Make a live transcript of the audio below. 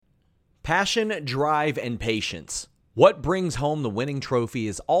Passion, drive, and patience. What brings home the winning trophy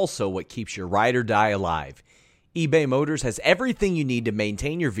is also what keeps your ride or die alive. eBay Motors has everything you need to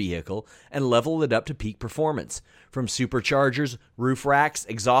maintain your vehicle and level it up to peak performance. From superchargers, roof racks,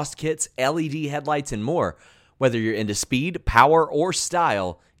 exhaust kits, LED headlights, and more. Whether you're into speed, power, or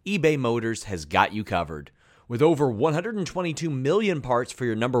style, eBay Motors has got you covered. With over 122 million parts for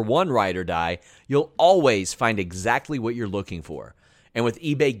your number one ride or die, you'll always find exactly what you're looking for. And with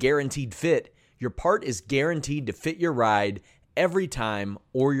eBay Guaranteed Fit, your part is guaranteed to fit your ride every time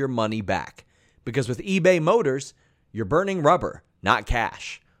or your money back. Because with eBay Motors, you're burning rubber, not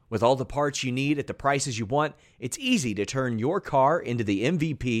cash. With all the parts you need at the prices you want, it's easy to turn your car into the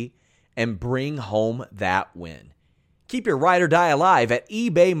MVP and bring home that win. Keep your ride or die alive at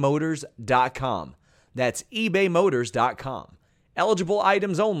ebaymotors.com. That's ebaymotors.com. Eligible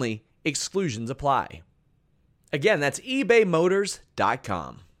items only. Exclusions apply. Again, that's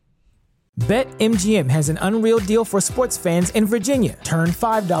ebaymotors.com. BetMGM has an unreal deal for sports fans in Virginia. Turn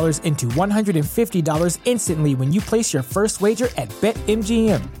 $5 into $150 instantly when you place your first wager at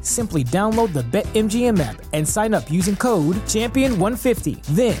BetMGM. Simply download the BetMGM app and sign up using code Champion150.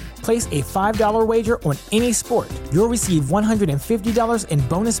 Then, place a $5 wager on any sport. You'll receive $150 in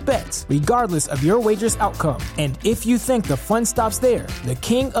bonus bets, regardless of your wager's outcome. And if you think the fun stops there, the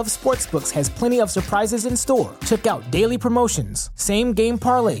King of Sportsbooks has plenty of surprises in store. Check out daily promotions, same-game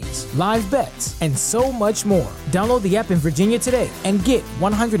parlays, live bets, and so much more. Download the app in Virginia today and get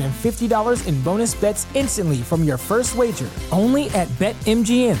 $150 in bonus bets instantly from your first wager. Only at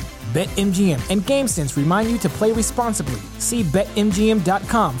BetMGM. BetMGM and GameSense remind you to play responsibly. See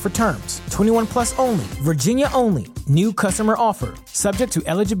BetMGM.com for terms. 21 plus only. Virginia only. New customer offer. Subject to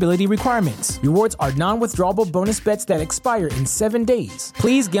eligibility requirements. Rewards are non-withdrawable bonus bets that expire in 7 days.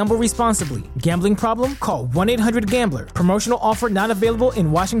 Please gamble responsibly. Gambling problem? Call 1-800-GAMBLER. Promotional offer not available in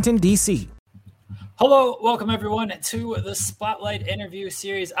Washington, D.C. Hello, welcome everyone to the Spotlight interview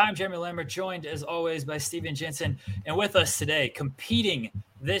series. I'm Jeremy Lambert, joined as always by Steven Jensen, and with us today, competing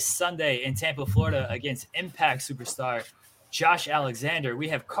this Sunday in Tampa, Florida against Impact superstar Josh Alexander, we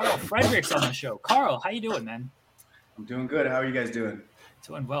have Karl Fredericks on the show. Karl, how you doing, man? I'm doing good. How are you guys doing?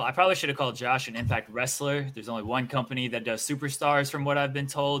 Doing well. I probably should have called Josh an Impact wrestler. There's only one company that does superstars from what I've been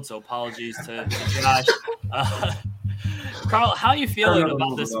told, so apologies to Josh. Karl, how are you feeling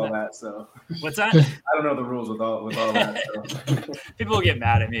about this? What's that? I don't know the rules with all that. So. People will get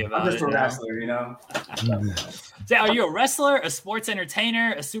mad at me about it. I'm just a wrestler, you know. So are you a wrestler, a sports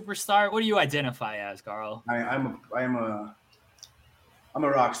entertainer, a superstar? What do you identify as, Karl? I'm a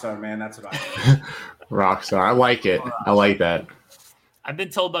rock star, man. That's what I am. Rock star. I like it. I like that. I've been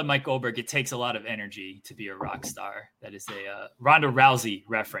told by Mike Goldberg it takes a lot of energy to be a rock star. That is a Ronda Rousey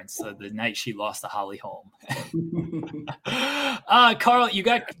reference, the night she lost to Holly Holm. Karl, you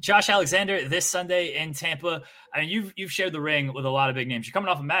got Josh Alexander this Sunday in Tampa. I mean, you've shared the ring with a lot of big names. You're coming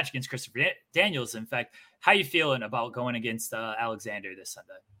off a match against Christopher Daniels. In fact, how are you feeling about going against Alexander this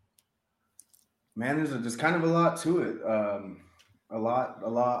Sunday? Man, there's kind of a lot to it. A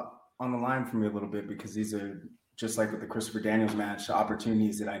lot on the line for me a little bit because these are, just like with the Christopher Daniels match,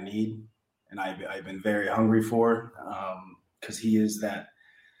 opportunities that I need and I've been very hungry for because he is that,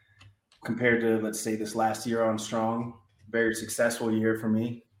 compared to, let's say, this last year on Strong, very successful year for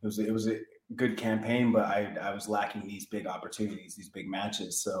me. It was a good campaign, but I was lacking these big opportunities, these big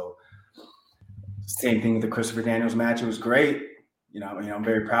matches. So same thing with the Christopher Daniels match. It was great. I'm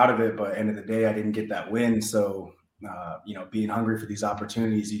very proud of it, but at the end of the day, I didn't get that win. So being hungry for these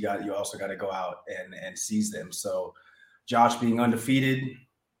opportunities, you also got to go out and seize them. So Josh being undefeated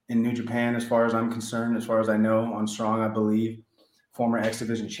in New Japan, as far as I'm concerned, as far as I know, on Strong, I believe, former X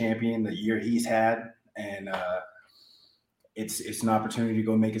Division champion, the year he's had, and it's an opportunity to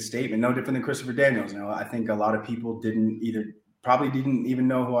go make a statement. No different than Christopher Daniels. I think a lot of people probably didn't even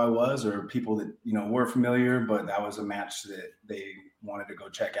know who I was, or people that were familiar, but that was a match that they wanted to go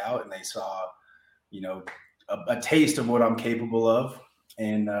check out, and they saw a taste of what I'm capable of.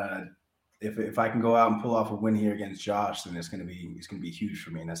 And if I can go out and pull off a win here against Josh, then it's going to be huge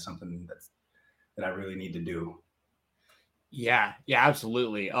for me. And that's something that I really need to do. Yeah,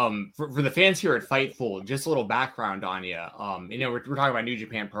 absolutely. For the fans here at Fightful, just a little background on you. We're talking about New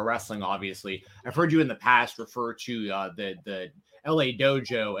Japan Pro Wrestling, obviously. I've heard you in the past refer to the LA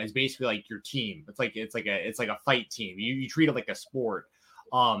Dojo as basically like your team. It's like a fight team. You treat it like a sport.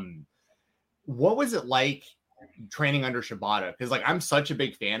 What was it like training under Shibata? Because I'm such a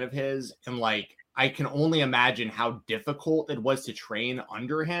big fan of his, and I can only imagine how difficult it was to train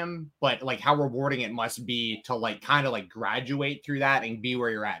under him, but how rewarding it must be to kind of graduate through that and be where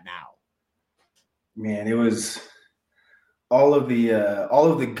you're at now. Man, it was all of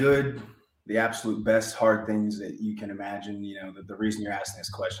the good the absolute best hard things that you can imagine. You know, the reason you're asking this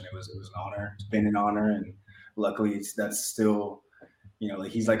question, it was an honor. It's been an honor, and luckily that's still, you know,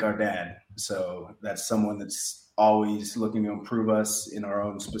 like he's like our dad. So that's someone that's always looking to improve us in our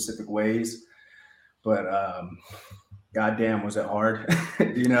own specific ways. But goddamn, was it hard,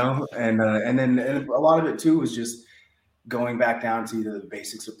 you know? And then a lot of it too was just going back down to the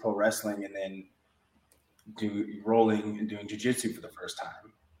basics of pro wrestling, and then rolling and doing jiu-jitsu for the first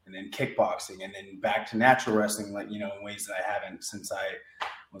time, and then kickboxing, and then back to natural wrestling, like, you know, in ways that I haven't since I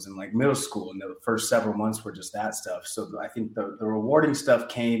was in like middle school. And the first several months were just that stuff. So I think the rewarding stuff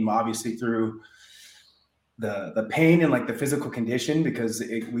came obviously through the pain and like the physical condition, because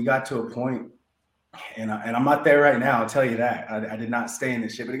we got to a point, and I'm not there right now, I'll tell you that. I did not stay in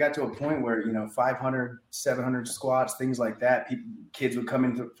this shit, but it got to a point where, you know, 500, 700 squats, things like that. Kids would come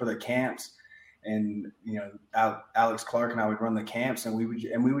in for the camps, and, you know, Alex Clark and I would run the camps, and we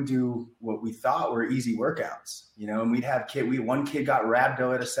would do what we thought were easy workouts, you know, and we'd have one kid got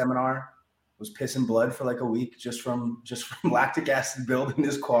rhabdo at a seminar, was pissing blood for like a week just from lactic acid build in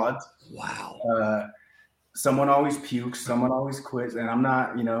his quads. Wow. Someone always pukes, someone always quits. And I'm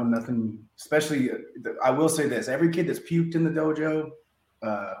not, you know, nothing, especially, I will say this, every kid that's puked in the dojo,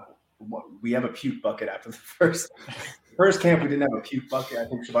 we have a puke bucket after the first camp. We didn't have a puke bucket. I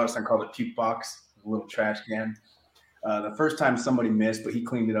think Shibata called it puke box, a little trash can. The first time somebody missed, but he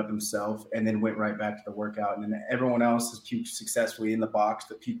cleaned it up himself and then went right back to the workout. And then everyone else has puked successfully in the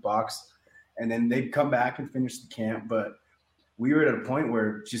puke box. And then they'd come back and finish the camp. But we were at a point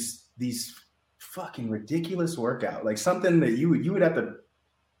where just these fucking ridiculous workout, like something that you would have to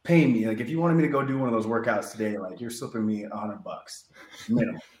pay me. Like if you wanted me to go do one of those workouts today, like you're slipping me $100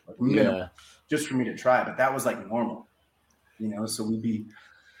 minimum, just for me to try. But that was like normal, you know? So we'd be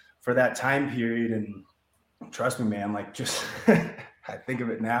for that time period. And trust me, man, like just, I think of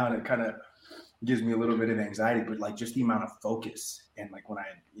it now and it kind of gives me a little bit of anxiety, but like just the amount of focus. And like when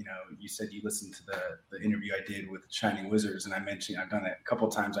you said you listened to the interview I did with Shining Wizards, and I mentioned, I've done it a couple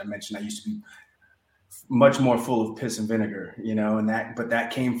of times. I mentioned I used to be much more full of piss and vinegar, you know, but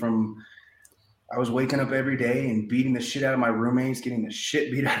that came from, I was waking up every day and beating the shit out of my roommates, getting the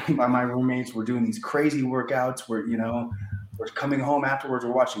shit beat out of me by my roommates. We're doing these crazy workouts where, you know, we're coming home afterwards,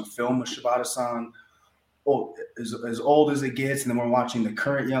 we're watching film with Shibata-san, as old as it gets. And then we're watching the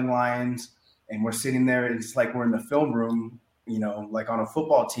current Young Lions, and we're sitting there, and it's like we're in the film room, you know, like on a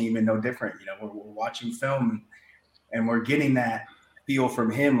football team, and no different, you know, we're watching film, and we're getting that feel from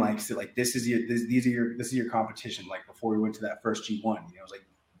him, like, so like this is your competition. Like before we went to that first G1, you know, it was like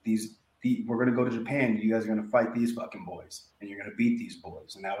we're gonna go to Japan, you guys are gonna fight these fucking boys, and you're gonna beat these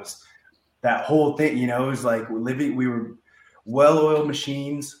boys. And that was that whole thing, you know. It was like we were well-oiled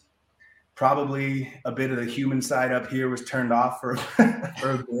machines. Probably a bit of the human side up here was turned off for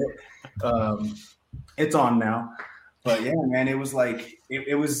a bit. It's on now. But yeah, man, it was like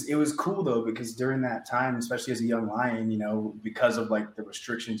it was cool though, because during that time, especially as a young lion, you know, because of like the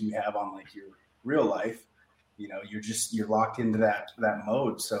restrictions you have on like your real life, you know, you're locked into that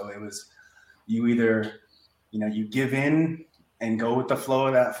mode. So it was, you either, you know, you give in and go with the flow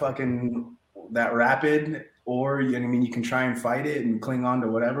of that rapid, or I mean, you can try and fight it and cling on to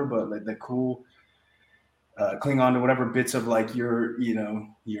whatever, but like the cool. Cling on to whatever bits of like your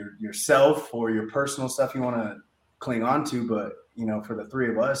yourself or your personal stuff you want to cling on to. But, you know, for the three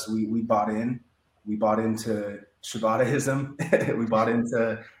of us, we bought into Shibata-ism. We bought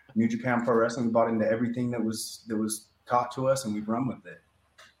into New Japan Pro Wrestling. We bought into everything that was taught to us, and we've run with it.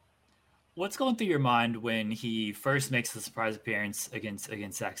 What's going through your mind when he first makes the surprise appearance against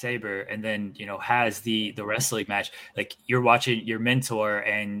Zack Sabre, and then, you know, has the wrestling match? Like, you're watching your mentor,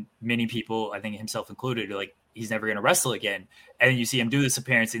 and many people, I think himself included, are like, he's never going to wrestle again. And then you see him do this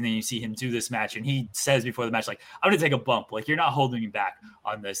appearance, and then you see him do this match, and he says before the match, like, I'm going to take a bump. Like, you're not holding me back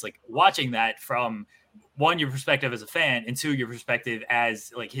on this. Like, watching that from one, your perspective as a fan, and two, your perspective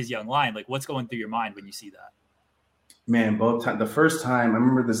as like his young lion, like, what's going through your mind when you see that? Man, both times. The first time, I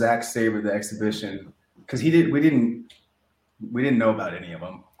remember the Zack Sabre, the exhibition, because we didn't know about any of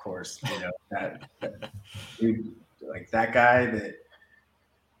them, of course. You know, that dude, like that guy that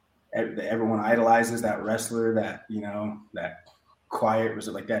everyone idolizes, that wrestler, that, you know, that quiet, was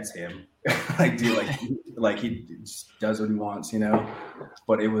it like, that's him. Like, dude, like he just does what he wants, you know.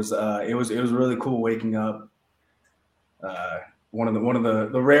 But it was really cool waking up. One of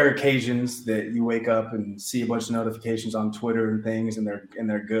the rare occasions that you wake up and see a bunch of notifications on Twitter and things, and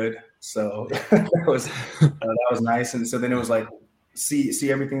they're good. So that was nice. And so then it was like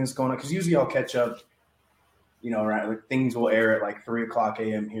see everything that's going on, because usually I'll catch up, you know, right, like things will air at like 3:00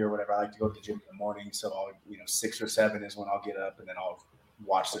 a.m. here or whatever. I like to go to the gym in the morning, so I'll, you know, 6 or 7 is when I'll get up, and then I'll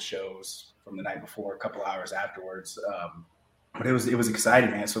watch the shows from the night before, a couple hours afterwards. But it was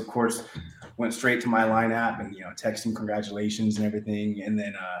exciting, man. So of course, went straight to my line app and texting congratulations and everything, and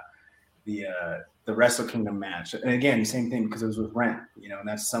then the Wrestle Kingdom match. And again, same thing because it was with Rent, and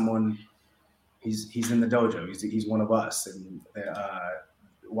that's someone. He's in the dojo. He's one of us, and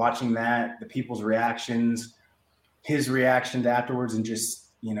watching that, the people's reactions, his reactions afterwards, and just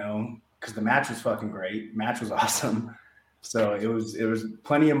because the match was fucking great. Match was awesome. So it was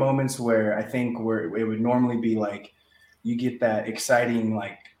plenty of moments where I think where it would normally be like you get that exciting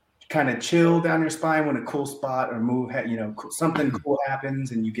like kind of chill down your spine when a cool spot or move something cool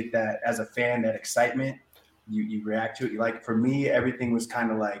happens, and you get that as a fan, that excitement. You react to it. Like for me, everything was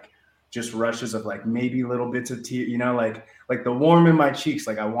kind of like just rushes of like maybe little bits of tear, like the warm in my cheeks.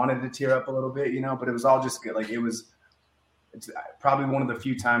 Like I wanted to tear up a little bit, but it was all just good. Like it's probably one of the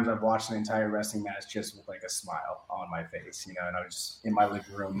few times I've watched an entire wrestling match just with like a smile on my face, and I was just in my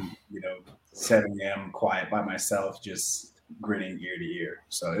living room, 7 a.m. quiet by myself, just grinning ear to ear.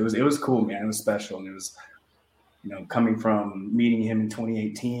 So it was cool, man. It was special. And it was, coming from meeting him in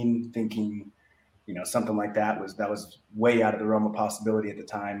 2018, thinking, something like that was way out of the realm of possibility at the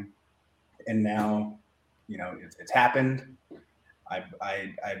time. And now, it's happened. I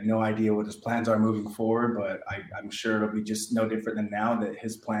have no idea what his plans are moving forward, but I'm sure it'll be just no different than now, that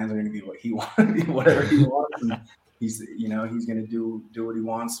his plans are going to be what he wants, whatever he wants. And he's going to do what he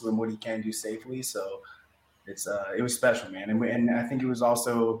wants and what he can do safely. So it was special, man. And I think it was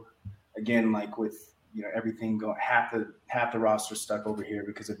also, again, like with, everything going, half the roster stuck over here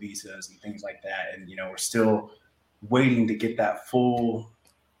because of visas and things like that. And, we're still waiting to get that full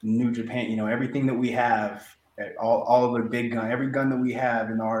New Japan, everything that we have, all of the big gun, every gun that we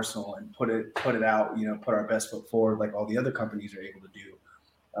have in the arsenal, and put it out, put our best foot forward like all the other companies are able to do.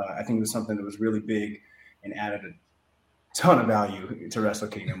 I think it was something that was really big and added a ton of value to Wrestle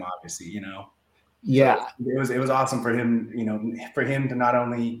Kingdom, obviously, Yeah. So it was awesome for him, for him to not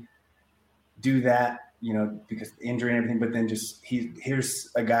only do that, because of injury and everything, but then just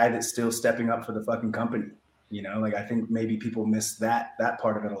here's a guy that's still stepping up for the fucking company. Like I think maybe people miss that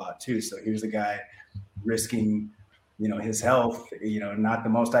part of it a lot too. So here's a guy risking, his health, not the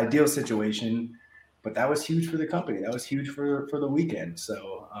most ideal situation, but that was huge for the company. That was huge for the weekend.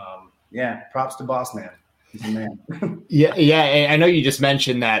 So props to Boss Man. He's a man. Yeah. I know you just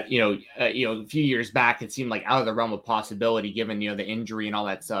mentioned that, a few years back, it seemed like out of the realm of possibility given, the injury and all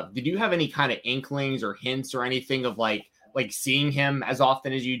that stuff. Did you have any kind of inklings or hints or anything of like seeing him as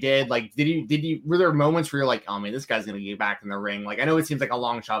often as you did? Like, were there moments where you're like, oh man, this guy's going to get back in the ring? Like, I know it seems like a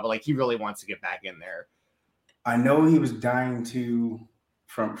long shot, but like he really wants to get back in there. I know he was dying to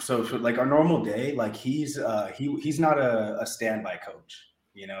so like our normal day, like he's not a standby coach.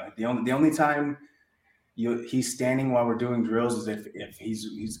 The only time he's standing while we're doing drills is if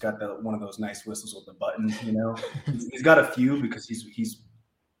he's got one of those nice whistles with the button, he's got a few because he's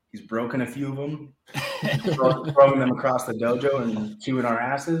broken a few of them, throwing them across the dojo and chewing our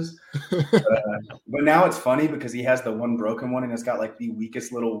asses. But now it's funny because he has the one broken one and it's got like the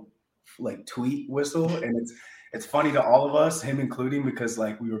weakest little like tweet whistle, and it's funny to all of us, him including, because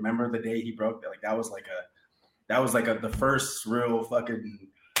like we remember the day he broke it. Like that was like the first real fucking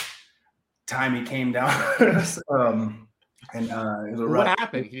time he came down. It was what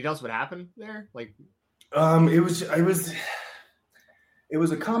happened? Can you tell us what happened there? Like, it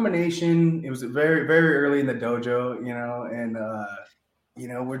was a combination. It was very, very early in the dojo, and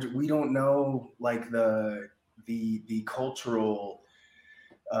we don't know like the cultural,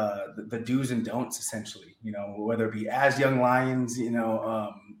 the do's and don'ts, essentially, whether it be as young lions,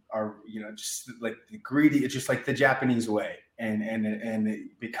 are, just like the greedy, it's just like the Japanese way. And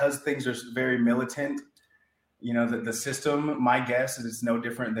because things are very militant, the system, my guess is it's no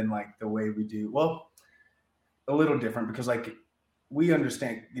different than like the way we do. Well, a little different because like we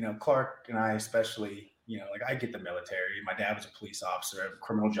understand, Clark and I especially, like I get the military. My dad was a police officer, I have a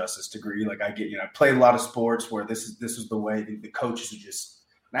criminal justice degree. Like I get, I played a lot of sports where this is the way the coaches are just.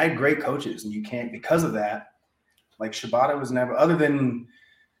 And I had great coaches, and you can't, because of that, like Shibata was never, other than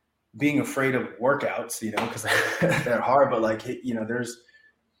being afraid of workouts, because they're hard, but like,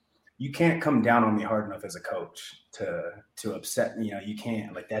 you can't come down on me hard enough as a coach to upset me. You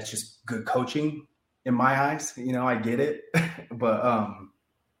can't, like, that's just good coaching in my eyes. I get it. But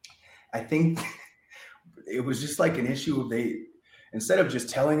I think it was just like an issue of instead of just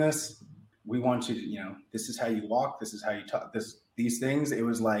telling us, we want you to, this is how you walk, this is how you talk, these things. It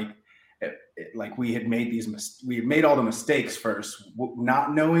was like, like we had made all the mistakes first,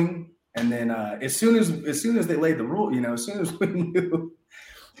 not knowing, and then as soon as they laid the rule, as soon as we knew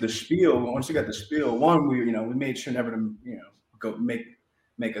the spiel, once you got the spiel, we made sure never to go make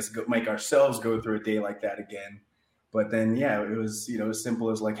make ourselves go through a day like that again. But then, yeah, it was, as simple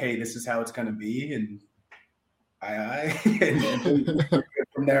as like, hey, this is how it's going to be. And and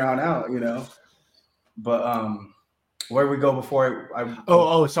from there on out, but, where we go before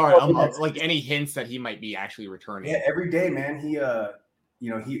sorry. Like any hints that he might be actually returning. Yeah. Every day, man, he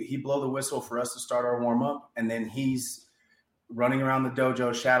blow the whistle for us to start our warm up. And then he's running around the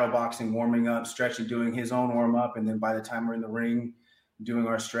dojo, shadow boxing, warming up, stretching, doing his own warm up. And then by the time we're in the ring doing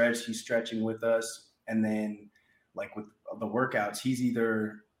our stretch, he's stretching with us. And then like with the workouts, he's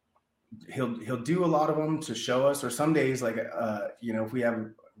either he'll do a lot of them to show us, or some days like, if we have a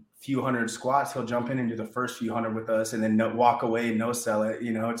few hundred squats, he'll jump in and do the first few hundred with us and then walk away and no sell it,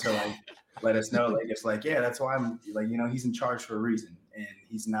 to like let us know, like, it's like, yeah, that's why I'm like, he's in charge for a reason, and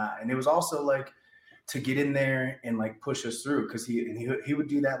he's not. And it was also like to get in there and like push us through, because he would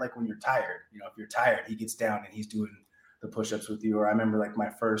do that like when you're tired, if you're tired, he gets down and he's doing the push-ups with you. Or I remember like my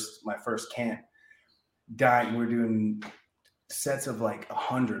first camp, we're doing sets of like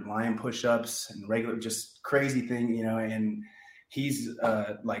 100 lion push-ups and regular, just crazy thing, and he's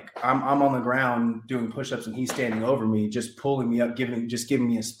like, I'm on the ground doing push-ups and he's standing over me, just pulling me up, giving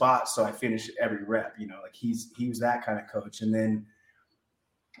me a spot so I finish every rep, like he was that kind of coach. And then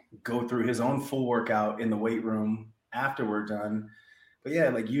go through his own full workout in the weight room after we're done. But yeah,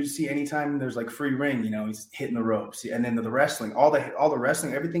 like you see anytime there's like free ring, he's hitting the ropes. And then the wrestling, all the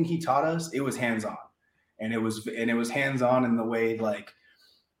wrestling, everything he taught us, it was hands-on. And it was hands-on in the way, like,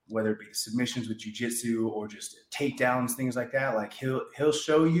 whether it be submissions with jiu-jitsu or just takedowns, things like that. Like he'll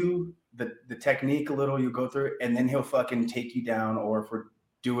show you the technique a little, you go through it, and then he'll fucking take you down. Or if we're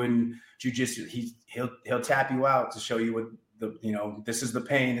doing jiu-jitsu, he'll tap you out to show you what this is the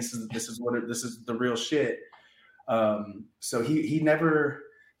pain. This is the real shit. So he never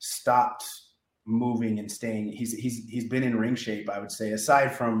stopped moving and staying. He's been in ring shape, I would say,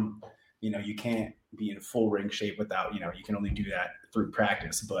 aside from, you can't be in full ring shape without, you can only do that through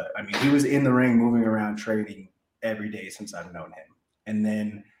practice. But I mean, he was in the ring, moving around, training every day since I've known him. And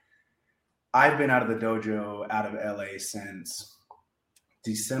then I've been out of the dojo, out of LA since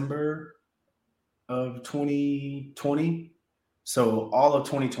December of 2020. So all of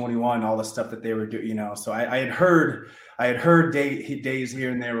 2021, all the stuff that they were doing, so I had heard days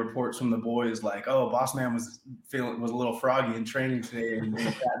here and there, reports from the boys like, oh, Boss Man was a little froggy in training today,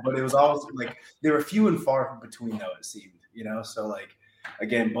 but it was always like they were few and far between, though, it seemed, So like,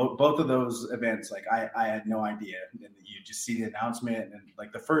 again, both of those events, like I had no idea, and you just see the announcement, and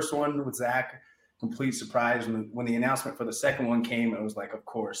like the first one with Zach, complete surprise. When the announcement for the second one came, it was like, of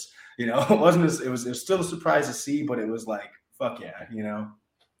course, it was still a surprise to see, but it was like, fuck yeah,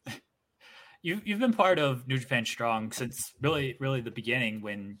 You've been part of New Japan Strong since really the beginning,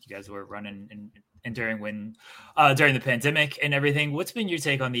 when you guys were running and during the pandemic and everything. What's been your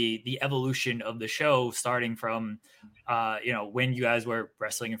take on the evolution of the show, starting from when you guys were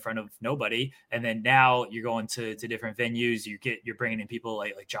wrestling in front of nobody, and then now you're going to different venues, you're bringing in people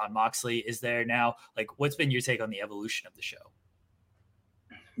like John Moxley is there now. Like, what's been your take on the evolution of the show?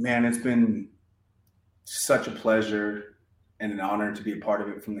 Man, it's been such a pleasure and an honor to be a part of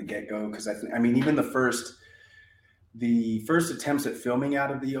it from the get-go, because I mean, even the first attempts at filming out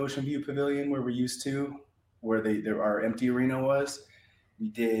of the Ocean View Pavilion, where we're used to, where our empty arena was, we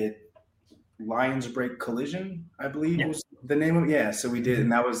did Lions Break Collision, I believe was the name of it. Yeah, so we did,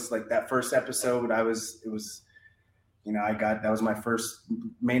 and that was like that first episode. that was my first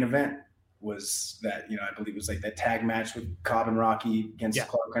main event, was that, I believe it was like that tag match with Cobb and Rocky against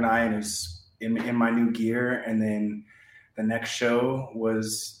Clark and I, and it was in my new gear. And then the next show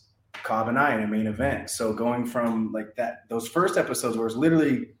was Cobb and I in a main event. So going from like that, those first episodes where it was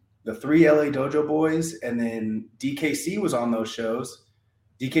literally the 3 LA Dojo boys, and then DKC was on those shows.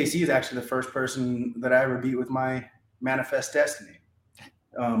 DKC is actually the first person that I ever beat with my Manifest Destiny.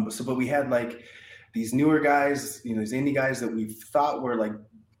 But we had like these newer guys, these indie guys that we thought were like,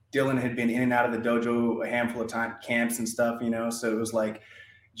 Dylan had been in and out of the dojo a handful of times, camps and stuff, So it was like,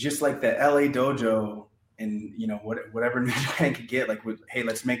 just like the LA Dojo, and whatever New Japan could get, like, hey,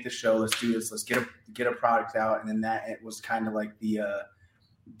 let's make this show, let's do this, let's get a product out. And then that, it was kind of like the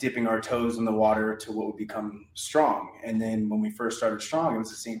dipping our toes in the water to what would become Strong. And then when we first started Strong, it was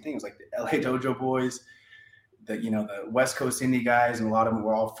the same thing. It was like the LA Dojo boys, the West Coast indie guys, and a lot of them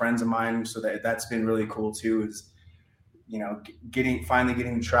were all friends of mine. So that's been really cool too, is finally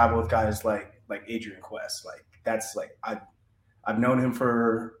getting to travel with guys like Adrian Quest. Like, that's like, I've known him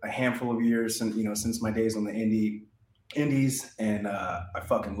for a handful of years, and since my days on the indies, and I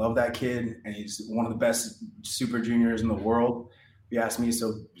fucking love that kid, and he's one of the best super juniors in the world, if you ask me.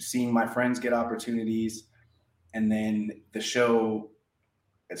 So seeing my friends get opportunities, and then the show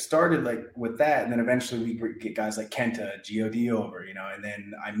it started like with that, and then eventually we get guys like Kenta, God over, you know, and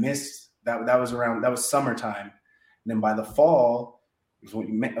then I missed that. That was summertime, and then by the fall was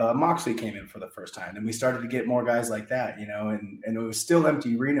when Moxley came in for the first time, and we started to get more guys like that, you know, and it was still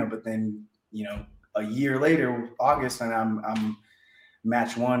empty arena, but then, you know, a year later, August, and I'm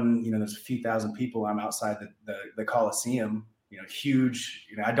match one, you know, there's a few thousand people. I'm outside the Coliseum, you know, huge.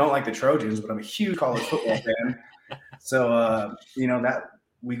 You know, I don't like the Trojans, but I'm a huge college football fan. So, you know, that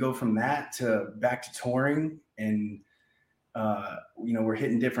we go from that to back to touring, and you know, we're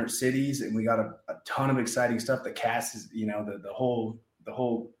hitting different cities, and we got a ton of exciting stuff. The cast is, you know, the whole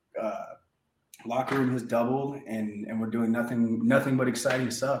locker room has doubled, and we're doing nothing but exciting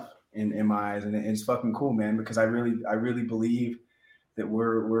stuff in my eyes, and it's fucking cool, man. Because I really believe that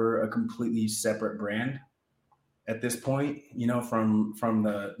we're a completely separate brand at this point, you know, from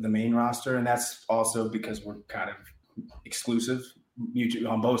the main roster, and that's also because we're kind of exclusive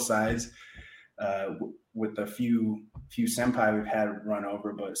on both sides, with the few senpai we've had run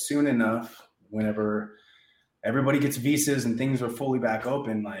over. But soon enough, whenever everybody gets visas and things are fully back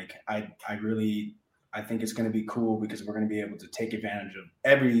open, like I think it's going to be cool, because we're going to be able to take advantage of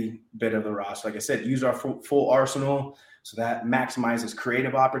every bit of the roster. Like I said, use our full arsenal. So that maximizes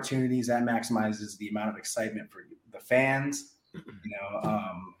creative opportunities. That maximizes the amount of excitement for the fans, you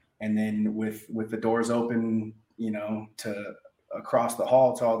know. And then with the doors open, you know, to across the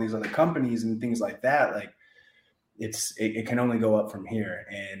hall to all these other companies and things like that, like it can only go up from here.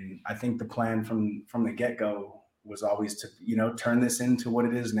 And I think the plan from the get-go was always to, you know, turn this into what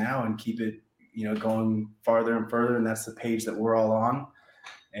it is now and keep it, you know, going farther and further. And that's the page that we're all on.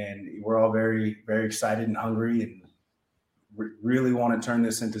 And we're all very, very excited and hungry, and really want to turn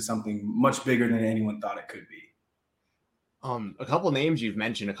this into something much bigger than anyone thought it could be. A couple of names you've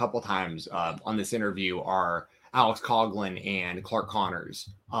mentioned a couple times on this interview are Alex Coughlin and Clark Connors.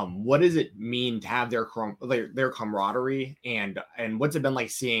 What does it mean to have their camaraderie, and what's it been like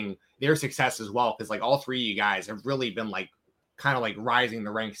seeing their success as well? Because like all three of you guys have really been like kind of like rising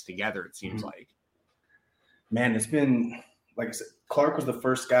the ranks together, it seems like. Man, it's been, like I said, Clark was the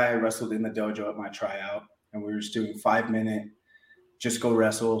first guy I wrestled in the dojo at my tryout, and we were just doing 5-minute, just go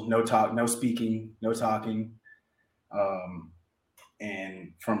wrestle, no talk, no speaking, no talking.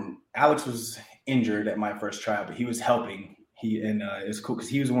 And from Alex was injured at my first tryout, but he was helping. It's cool because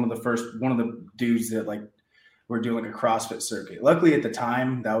he was one of the dudes that like were doing like a CrossFit circuit. Luckily at the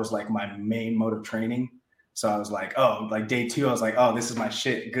time, that was like my main mode of training. So I was like, oh, like day 2, I was like, oh, this is my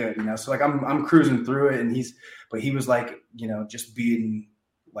shit, good, you know. So like I'm cruising through it, and he was like, you know, just being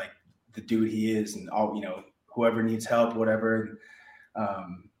like the dude he is, and all, you know, whoever needs help, whatever.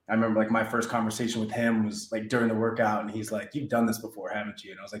 I remember like my first conversation with him was like during the workout, and he's like, "You've done this before, haven't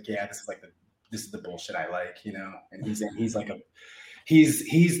you?" And I was like, "Yeah, this is the bullshit I like, you know." And he's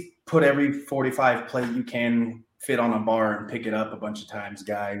put every 45 plate you can fit on a bar and pick it up a bunch of times,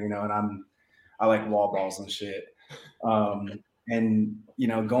 guy, you know. And I like wall balls and shit. And you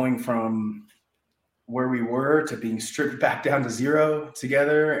know, going from where we were to being stripped back down to 0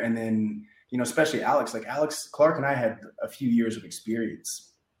 together, and then, you know, especially Alex, Clark and I had a few years of experience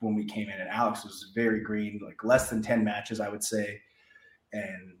when we came in, and Alex was very green, like less than 10 matches, I would say.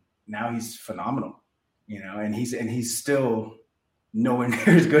 And now he's phenomenal, you know, and he's still nowhere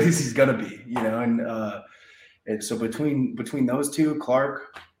near as good as he's going to be, you know. And so between those two,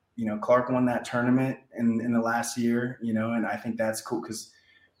 Clark won that tournament in the last year, you know, and I think that's cool because,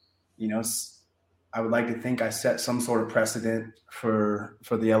 you know, I would like to think I set some sort of precedent for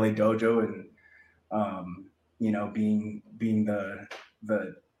the LA dojo, and, you know, being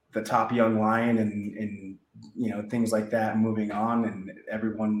the top young lion and, you know, things like that, moving on, and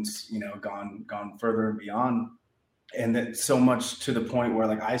everyone's, you know, gone further and beyond. And that so much to the point where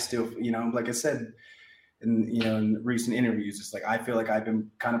like, I still, you know, like I said, in recent interviews, it's like, I feel like I've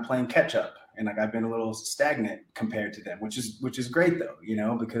been kind of playing catch up, and like, I've been a little stagnant compared to them, which is great though, you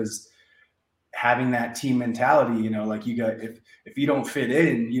know, because having that team mentality, you know, like you got, if you don't fit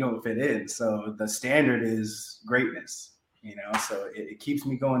in, you don't fit in. So the standard is greatness, you know, so it keeps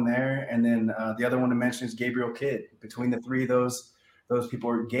me going there. And then the other one to mention is Gabriel Kidd. Between the three of those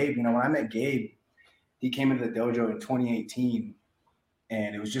people, Gabe, you know, when I met Gabe, he came into the dojo in 2018,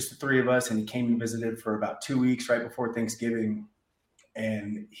 and it was just the three of us, and he came and visited for about 2 weeks right before Thanksgiving.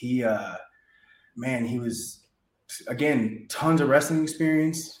 And he was, again, tons of wrestling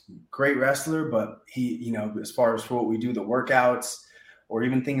experience, great wrestler, but he, you know, as far as for what we do, the workouts, or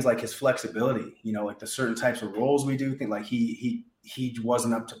even things like his flexibility, you know, like the certain types of roles we do, like he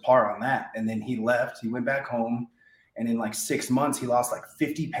wasn't up to par on that. And then he left, he went back home, and in like 6 months, he lost like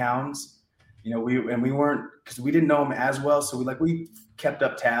 50 pounds. You know, we weren't, because we didn't know him as well. So we kept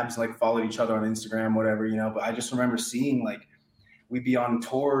up tabs, like followed each other on Instagram, whatever, you know. But I just remember seeing like we'd be on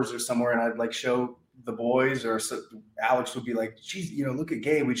tours or somewhere, and I'd like show the boys, or Alex would be like, geez, you know, look at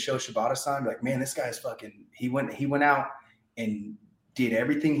Gabe. We'd show Shibata-san, like, man, this guy's fucking, he went out and did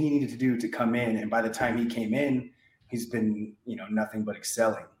everything he needed to do to come in. And by the time he came in, he's been, you know, nothing but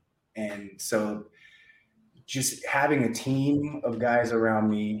excelling. And so just having a team of guys around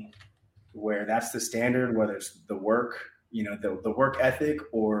me where that's the standard, whether it's the work, you know, the work ethic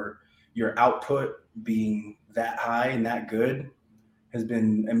or your output being that high and that good, has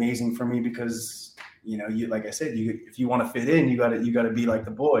been amazing for me, because, you know, you, like I said, if you want to fit in, you gotta be like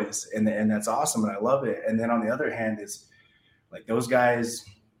the boys, and that's awesome. And I love it. And then on the other hand is like those guys,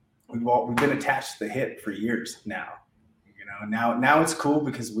 we've been attached to the hip for years now, you know, now it's cool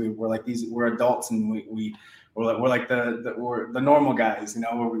because we're like we're adults, and we're like the normal guys, you know,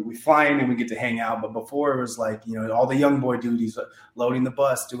 where we fly in and we get to hang out. But before it was like, you know, all the young boy duties, loading the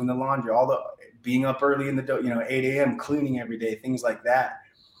bus, doing the laundry, being up early in the, you know, 8 a.m., cleaning every day, things like that.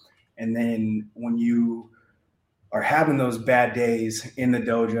 And then when you are having those bad days in the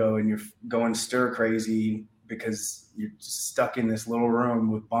dojo and you're going stir crazy because you're stuck in this little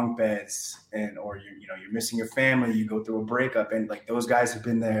room with bunk beds, or you're missing your family, you go through a breakup, and like those guys have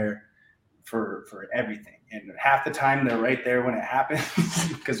been there for everything. And half the time they're right there when it happens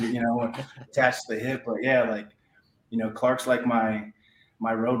because, you know, attached to the hip. But yeah, like, you know, Clark's like my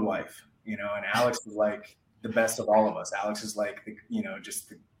road wife, you know, and Alex is like the best of all of us. Alex is like, you know,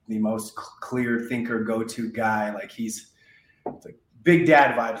 just the most clear thinker, go-to guy. Like it's like big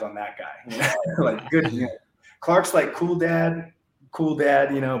dad vibes on that guy, you know? Like good, you know. Clark's like cool dad,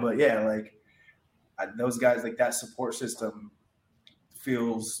 you know, but yeah, like those guys, like that support system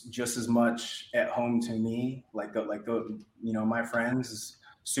feels just as much at home to me. Like the you know, my friends is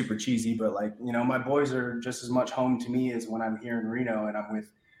super cheesy, but like, you know, my boys are just as much home to me as when I'm here in Reno and I'm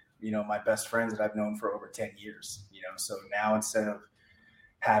with, you know, my best friends that I've known for over 10 years, you know. So now instead of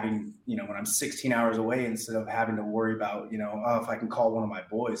having, you know, when I'm 16 hours away, instead of having to worry about, you know, oh, if I can call one of my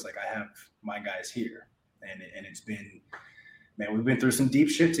boys, like I have my guys here. And it's been, man, we've been through some deep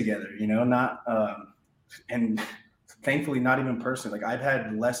shit together, you know, and thankfully not even personally. Like I've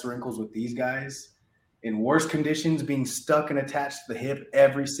had less wrinkles with these guys in worse conditions, being stuck and attached to the hip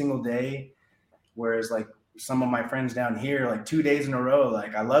every single day. Whereas like some of my friends down here, like 2 days in a row,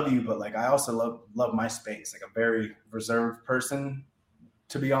 like I love you, but like I also love my space. Like a very reserved person,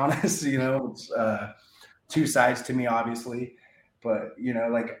 to be honest, you know, two sides to me, obviously, but you know,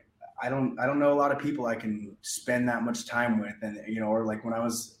 like I don't know a lot of people I can spend that much time with. And, you know, or like when I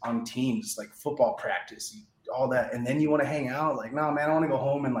was on teams, like football practice, all that. And then you want to hang out, like, no, man, I want to go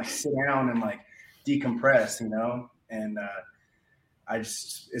home and like sit down and like decompress, you know? And I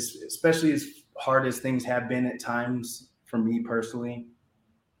just, especially as hard as things have been at times for me personally,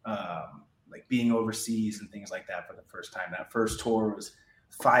 like being overseas and things like that for the first time. That first tour was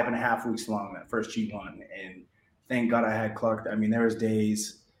 5.5 weeks long, that first G1. And thank God I had Clark. I mean, there was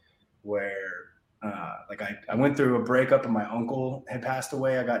days where like I went through a breakup and my uncle had passed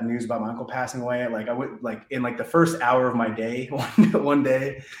away. I got news about my uncle passing away. Like I went like in like the first hour of my day one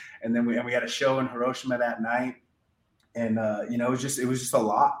day, and then we had a show in Hiroshima that night. And you know, it was just a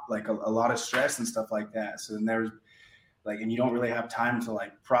lot, like a lot of stress and stuff like that. So then there's like, and you don't really have time to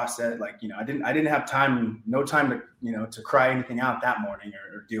like process, like, you know, I didn't have time, no time to, you know, to cry anything out that morning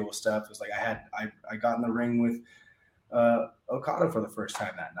or deal with stuff. It was like I got in the ring with Okada for the first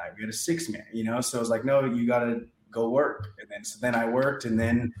time that night. We had a 6-man, you know, so it was like, no, you got to go work. And then I worked and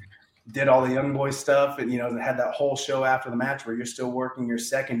then did all the young boy stuff. And, you know, had that whole show after the match where you're still working, you're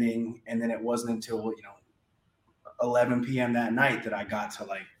seconding. And then it wasn't until, you know, 11 p.m. that night that I got to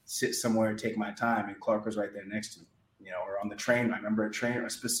like sit somewhere and take my time. And Clark was right there next to me, you know, or on the train. I remember a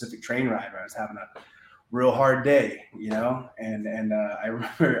specific train ride where I was having a real hard day, you know, and I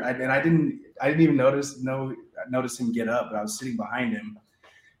remember, I didn't even notice him get up, but I was sitting behind him.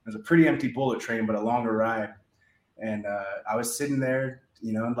 It was a pretty empty bullet train, but a longer ride. And I was sitting there,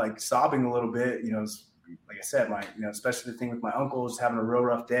 you know, like sobbing a little bit, you know, like I said, you know, especially the thing with my uncle was having a real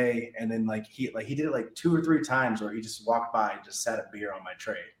rough day. And then like he did it like 2 or 3 times where he just walked by and just sat a beer on my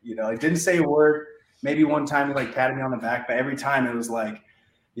tray, you know, like didn't say a word. Maybe one time he like patted me on the back, but every time it was like,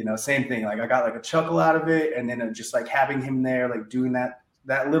 you know, same thing. Like I got like a chuckle out of it. And then just like having him there, like doing that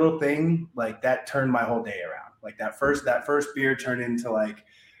little thing, like that turned my whole day around. Like that first beer turned into like,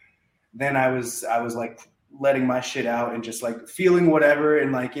 then I was like letting my shit out and just like feeling whatever.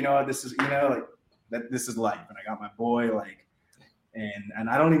 And like, you know, this is, you know, like this is life. And I got my boy, like, and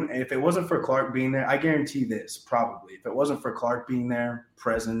I don't even, if it wasn't for Clark being there, I guarantee this probably, if it wasn't for Clark being there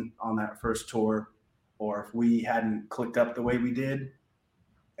present on that first tour, or if we hadn't clicked up the way we did,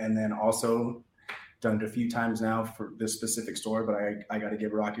 and then also done it a few times now for this specific store, but I got to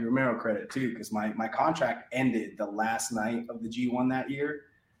give Rocky Romero credit too, because my contract ended the last night of the G1 that year,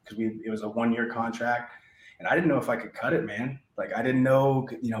 because it was a 1-year contract, and I didn't know if I could cut it, man. Like, I didn't know,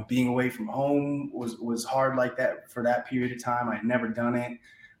 being away from home was hard like that for that period of time. I'd never done it.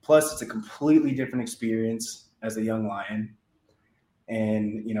 Plus, it's a completely different experience as a young Lion.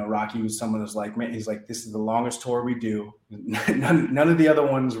 And, Rocky was someone that's like, man, he's like, this is the longest tour we do. None of the other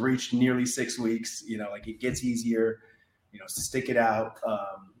ones reached nearly 6 weeks. Like, it gets easier, stick it out.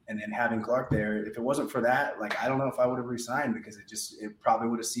 And then having Clark there, if it wasn't for that, like, I don't know if I would have resigned, because it probably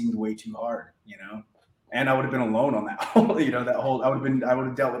would have seemed way too hard, and I would have been alone on that whole, I would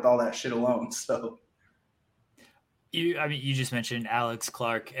have dealt with all that shit alone. So. You just mentioned Alex,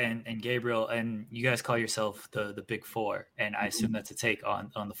 Clark, and Gabriel, and you guys call yourself the Big Four, and I assume that's a take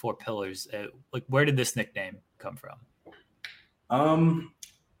on the four pillars. Like, where did this nickname come from?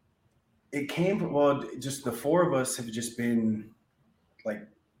 It came from, just the four of us have just been, like,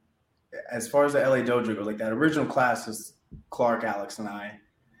 as far as the LA Dojo goes, like, that original class is Clark, Alex, and I,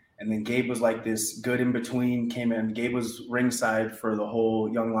 and then Gabe was like this good in between, came in. Gabe was ringside for the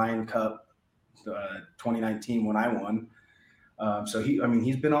whole Young Lion Cup 2019 when I won. So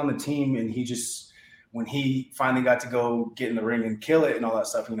he's been on the team, and he just, when he finally got to go get in the ring and kill it and all that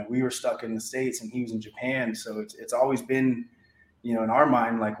stuff, we were stuck in the States and he was in Japan. So it's always been, in our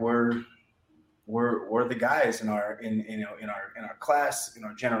mind, like, we're the guys in our class, in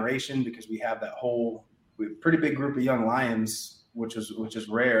our generation, because we have we have a pretty big group of young Lions, which is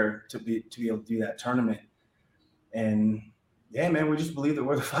rare to be able to do that tournament. And yeah, man, we just believe that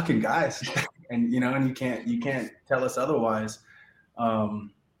we're the fucking guys. And and you can't tell us otherwise.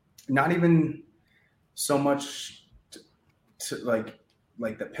 Not even so much to like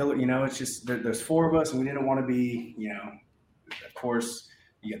the pillar. It's just there's four of us, and we didn't want to be. Of course,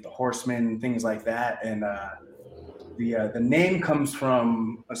 you get the horsemen and things like that. And the name comes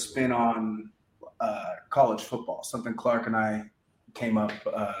from a spin on college football, something Clark and I came up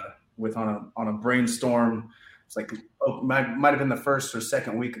with on a brainstorm. It's like, might have been the first or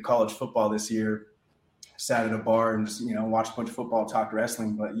second week of college football this year. Sat at a bar and just, watched a bunch of football, talked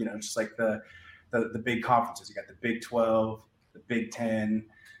wrestling, but, just like the big conferences. You got the Big 12, the Big 10,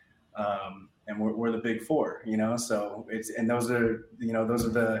 and we're the Big Four, so those are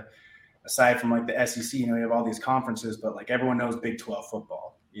the, aside from like the SEC, you have all these conferences, but like everyone knows Big 12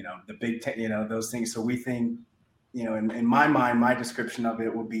 football, the Big 10, those things. So we think, in my mind, my description of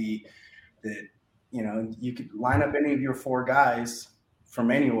it would be that, you could line up any of your four guys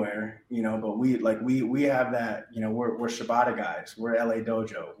from anywhere, but we have that, we're Shibata guys, we're LA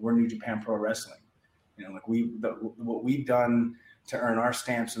Dojo, we're New Japan Pro Wrestling, what we've done to earn our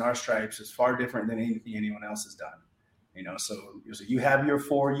stamps and our stripes is far different than anything anyone else has done, so you have your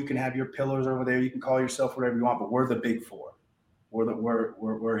four, you can have your pillars over there, you can call yourself whatever you want, but we're the Big Four,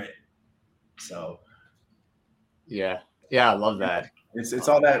 we're it. So yeah, I love that. It's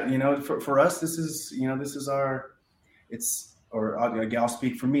all that, for us, this is our, I'll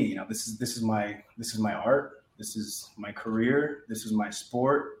speak for me, this is my art, this is my career, this is my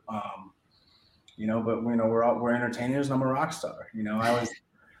sport, but we're entertainers, and I'm a rock star. I was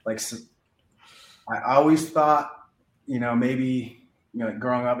like, I always thought, maybe,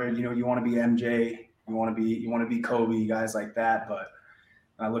 growing up, you want to be MJ, you want to be Kobe, guys like that. But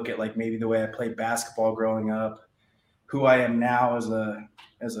I look at like maybe the way I played basketball growing up, who I am now as a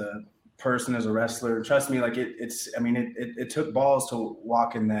person, as a wrestler. Trust me, like it took balls to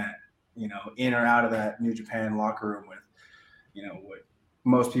walk in that, in or out of that New Japan locker room with, what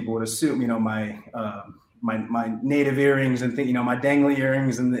most people would assume, my native earrings and my dangly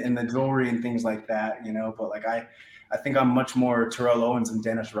earrings and the jewelry and things like that, but like I think I'm much more Terrell Owens and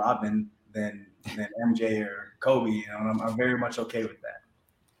Dennis Rodman than MJ or Kobe, and I'm very much okay with that.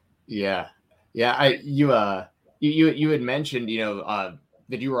 Yeah. You had mentioned,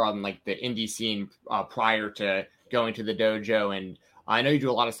 that you were on like the indie scene prior to going to the dojo, and I know you do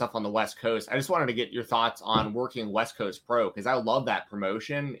a lot of stuff on the West Coast. I just wanted to get your thoughts on working West Coast Pro, because I love that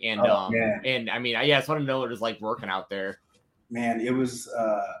promotion, and and I mean, I just want to know what it was like working out there. Man, it was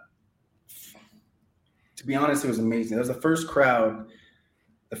to be honest, it was amazing. It was the first crowd,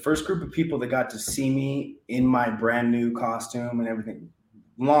 the first group of people that got to see me in my brand new costume and everything,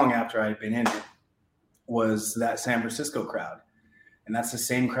 long after I had been in it, was that San Francisco crowd. And that's the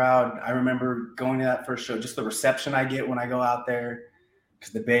same crowd. I remember going to that first show, just the reception I get when I go out there,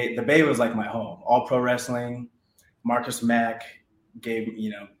 because the Bay was like my home. All Pro Wrestling, Marcus Mack gave,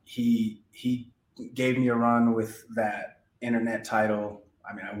 he gave me a run with that internet title.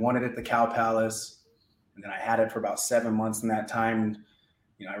 I mean, I won it at the Cow Palace, and then I had it for about 7 months in that time.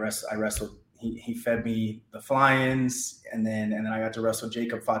 I wrestled. He fed me the fly-ins, and then I got to wrestle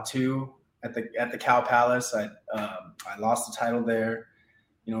Jacob Fatu at the Cow Palace. I lost the title there,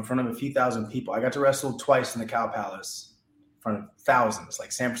 in front of a few thousand people. I got to wrestle twice in the Cow Palace in front of thousands.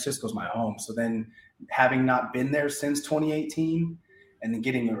 Like, San Francisco's my home. So then, having not been there since 2018, and then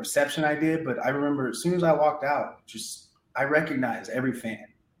getting the reception I did, but I remember as soon as I walked out, I recognized every fan.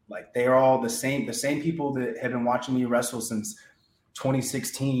 Like, they are all the same people that had been watching me wrestle since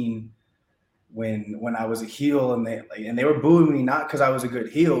 2016. When I was a heel, and they were booing me, not because I was a good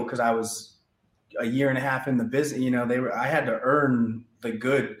heel, because I was a year and a half in the business. I had to earn the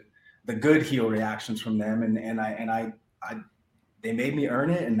good heel reactions from them, and I they made me earn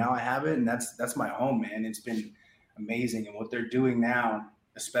it, and now I have it, and that's my home, man. It's been amazing, and what they're doing now,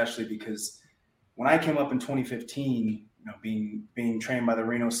 especially because when I came up in 2015, being trained by the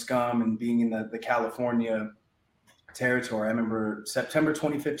Reno Scum and being in the California territory. I remember September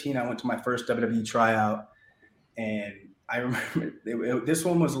 2015, I went to my first WWE tryout, and I remember this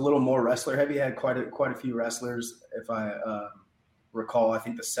one was a little more wrestler heavy. It had quite a few wrestlers, if I recall. I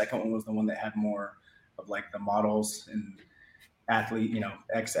think the second one was the one that had more of like the models and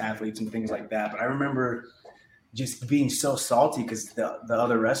ex-athletes and things like that. But I remember just being so salty because the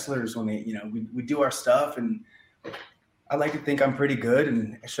other wrestlers, when they, we do our stuff, and I like to think I'm pretty good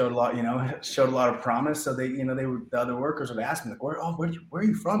and showed a lot of promise. So the other workers would ask me, like, where are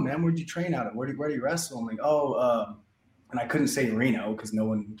you from, man? Where'd you train out of? Where do you wrestle? I'm like, and I couldn't say Reno because no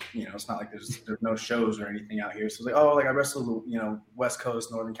one, it's not like there's no shows or anything out here. So I was like, I wrestled, West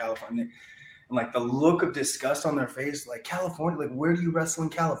Coast, Northern California. And like the look of disgust on their face, like, California, like, where do you wrestle in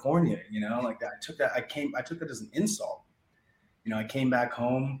California? Like that. I took that as an insult. I came back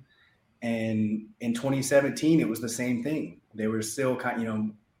home. And in 2017, it was the same thing. They were still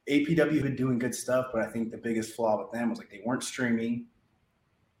APW had doing good stuff, but I think the biggest flaw with them was like they weren't streaming,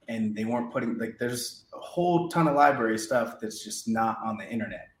 and they weren't putting, like, there's a whole ton of library stuff that's just not on the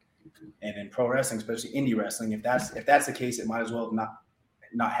internet. And in pro wrestling, especially indie wrestling, if that's the case, it might as well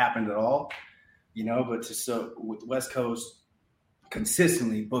not happened at all, But with West Coast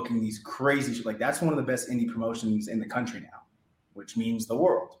consistently booking these crazy, like, that's one of the best indie promotions in the country now, which means the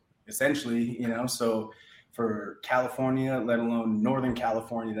world. Essentially, so for California, let alone Northern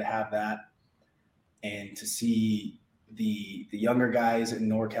California, to have that, and to see the younger guys in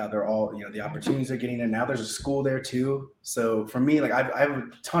NorCal, they're all, the opportunities they're getting, and now there's a school there too. So for me, like, I have a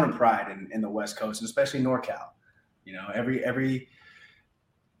ton of pride in the West Coast, and especially NorCal. Every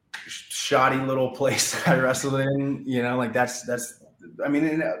shoddy little place I wrestled in, like that's. I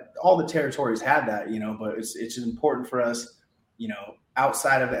mean, all the territories have that, but it's important for us,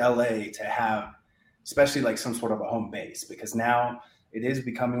 outside of LA, to have, especially like some sort of a home base, because now it is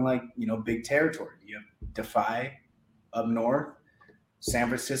becoming like, big territory. You have Defy up north, San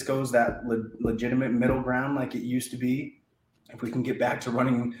Francisco's that legitimate middle ground like it used to be. If we can get back to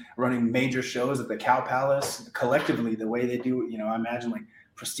running major shows at the Cow Palace collectively, the way they do it, I imagine like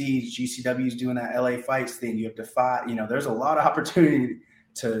Prestige, GCW's doing that LA Fights thing. You have Defy, there's a lot of opportunity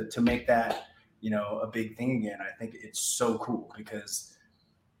to make that, a big thing again. I think it's so cool because,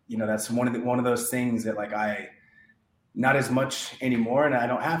 that's one of those things that, like, I, not as much anymore, and I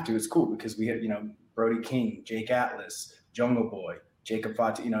don't have to. It's cool because we have, Brody King, Jake Atlas, Jungle Boy, Jacob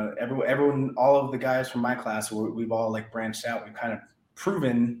Fatu, everyone, all of the guys from my class, we've all like branched out. We've kind of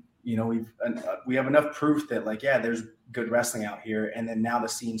proven, we have enough proof that, like, yeah, there's good wrestling out here. And then now the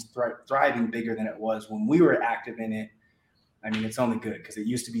scene's thriving bigger than it was when we were active in it. I mean, it's only good because it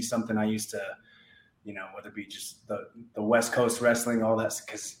used to be something I used to, whether it be just the West Coast wrestling, all that,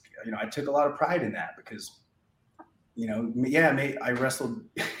 because, I took a lot of pride in that because, I wrestled,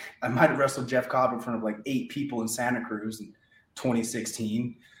 I might have wrestled Jeff Cobb in front of like 8 people in Santa Cruz in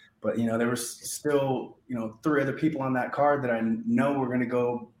 2016, but, there was still, 3 other people on that card that I know were going to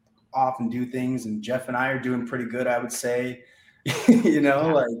go off and do things. And Jeff and I are doing pretty good, I would say, but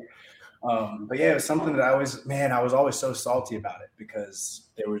yeah, it was something that I was always so salty about it because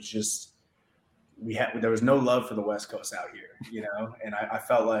there was there was no love for the West Coast out here, and I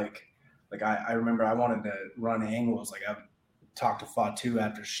felt like I remember I wanted to run angles. Like, I would talk to Fatu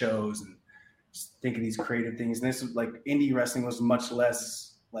after shows and just think of these creative things. And this was like, indie wrestling was much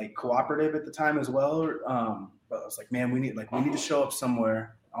less like cooperative at the time as well. But I was like, man, we need to show up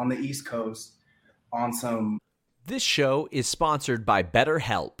somewhere on the East Coast on some. This show is sponsored by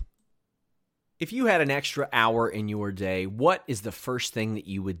BetterHelp. If you had an extra hour in your day, what is the first thing that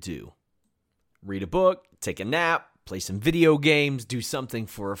you would do? Read a book, take a nap, play some video games, do something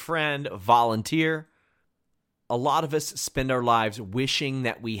for a friend, volunteer. A lot of us spend our lives wishing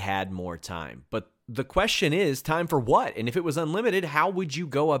that we had more time, but The question is, time for what? And if it was unlimited, how would you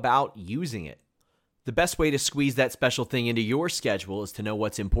go about using it? The best way to squeeze that special thing into your schedule is to know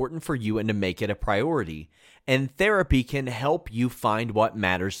what's important for you and to make it a priority. And therapy can help you find what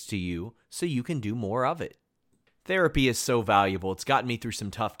matters to you so you can do more of it. Therapy is so valuable. It's gotten me through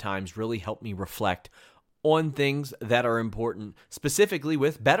some tough times, really helped me reflect on things that are important, specifically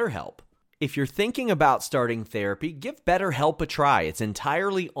with BetterHelp. If you're thinking about starting therapy, give BetterHelp a try. It's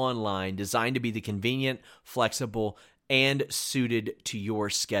entirely online, designed to be the convenient, flexible, and suited to your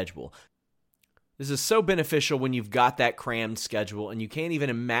schedule. This is so beneficial when you've got that crammed schedule and you can't even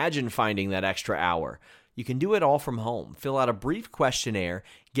imagine finding that extra hour. You can do it all from home. Fill out a brief questionnaire,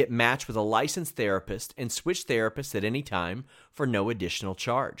 get matched with a licensed therapist, and switch therapists at any time for no additional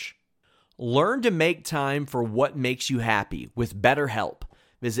charge. Learn to make time for what makes you happy with BetterHelp.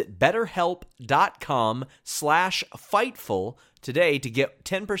 Visit betterhelp.com/Fightful today to get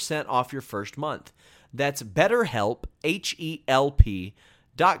 10% off your first month. That's BetterHelp,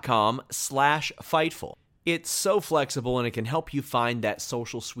 HELP.com/Fightful. It's so flexible and it can help you find that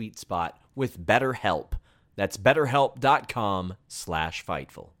social sweet spot with BetterHelp. That's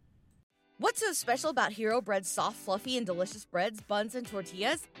betterhelp.com/Fightful. What's so special about Hero Bread's soft, fluffy, and delicious breads, buns, and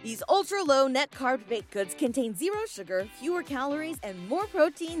tortillas? These ultra-low net-carb baked goods contain zero sugar, fewer calories, and more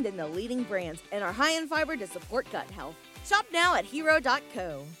protein than the leading brands, and are high in fiber to support gut health. Shop now at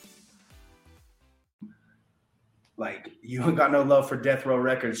hero.co. Like, you ain't got no love for Death Row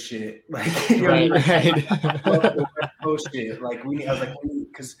Records shit. Like, Right. Shit. Like, I was like,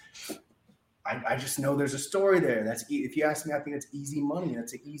 because I just know there's a story there. If you ask me, I think it's easy money.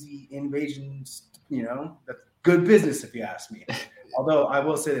 That's an easy invasion. That's good business if you ask me. Although I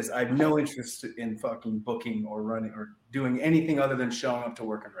will say this, I have no interest in fucking booking or running or doing anything other than showing up to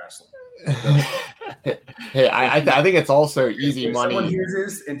work and wrestling. Hey, I think it's also easy if money. Someone hears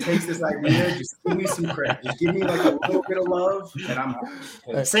this and takes this idea, just give me some credit. Just give me like a little bit of love, and I'm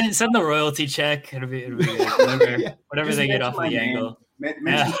happy. Send the royalty check. It'll be whatever they get off the angle.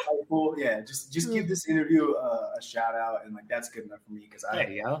 Just give this interview a shout out, and like that's good enough for me because there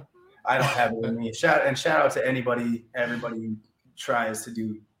you go. I don't have it in me. Shout out to everybody who tries to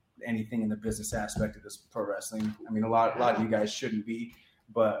do anything in the business aspect of this pro wrestling. I mean, a lot of you guys shouldn't be,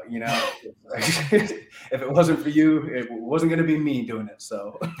 but if it wasn't for you, it wasn't going to be me doing it.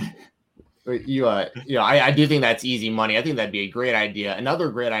 So. I do think that's easy money. I think that'd be a great idea. Another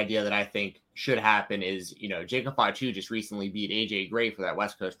great idea that I think should happen is, Jacob Fatu just recently beat AJ Gray for that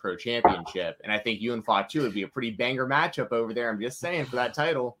West Coast Pro Championship. And I think you and Fatu would be a pretty banger matchup over there. I'm just saying, for that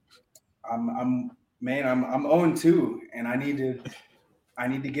title. I'm 0-2 and I need to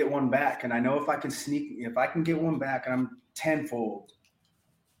get one back. And I know if I can get one back and I'm tenfold,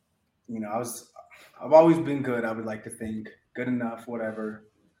 I've always been good. I would like to think good enough, whatever.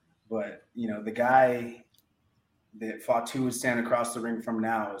 But, the guy that Fatu is standing across the ring from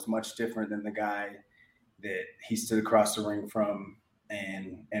now is much different than the guy that he stood across the ring from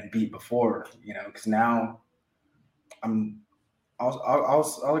and beat before, because now I'll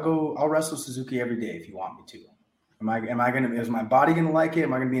wrestle Suzuki every day if you want me to. Is my body going to like it?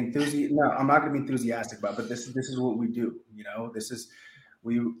 Am I going to be enthusiastic? No, I'm not going to be enthusiastic about it, but this is what we do.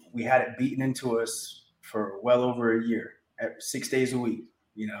 We had it beaten into us for well over a year, 6 days a week.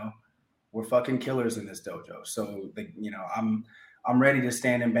 We're fucking killers in this dojo. So, I'm ready to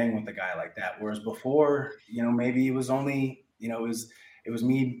stand and bang with a guy like that. Whereas before, maybe it was only, it was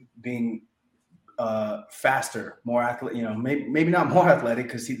me being faster, more athletic, maybe not more athletic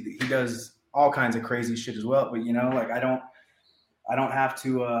because he does all kinds of crazy shit as well. But, I don't have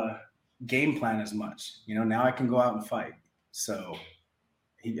to game plan as much. Now I can go out and fight. So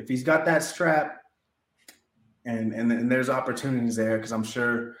if he's got that strap and there's opportunities there, because I'm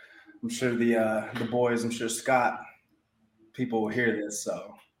sure the boys, I'm sure Scott, people will hear this.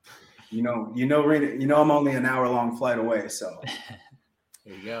 So, I'm only an hour-long flight away. So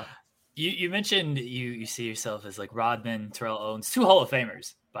there you go. You mentioned you see yourself as like Rodman, Terrell Owens, 2 Hall of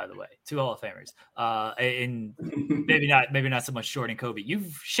Famers, by the way, 2 Hall of Famers. And maybe not so much Jordan, Kobe.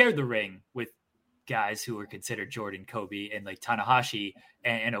 You've shared the ring with guys who were considered Jordan, Kobe, and like Tanahashi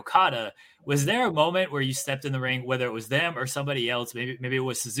and Okada. Was there a moment where you stepped in the ring, whether it was them or somebody else, maybe it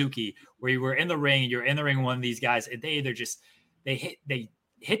was Suzuki, where you were in the ring and you're in the ring with one of these guys and they either just they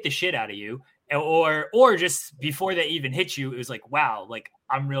hit the shit out of you, or just before they even hit you, it was like, wow, like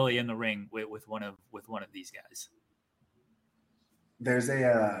I'm really in the ring with one of these guys? There's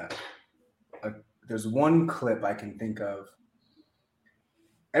there's one clip I can think of.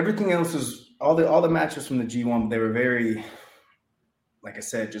 Everything else was all the matches from the G1. They were very, like I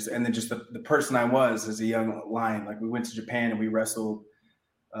said, just the person I was as a young lion. Like we went to Japan and we wrestled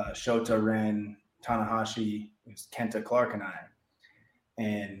Shota, Ren, Tanahashi, it was Kenta, Clark, and I.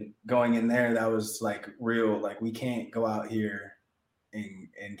 And going in there, that was like real, like we can't go out here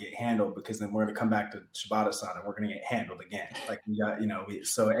and get handled, because then we're going to come back to Shibata-san and we're going to get handled again. Like we got,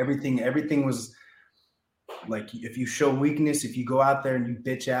 so everything was like, if you show weakness, if you go out there and you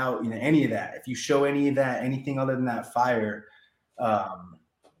bitch out, any of that, if you show any of that, anything other than that fire, so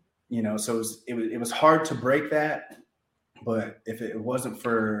it was hard to break that. But if it wasn't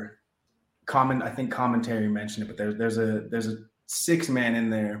for I think commentary mentioned it, but there's a 6-man in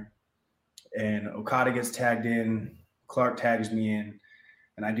there, and Okada gets tagged in, Clark tags me in,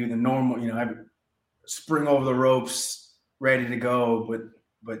 and I do the normal, I spring over the ropes, ready to go,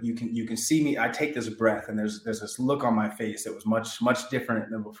 but you can see me. I take this breath, and there's this look on my face that was much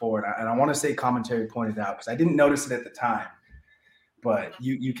different than before, and I want to say commentary pointed out, because I didn't notice it at the time, but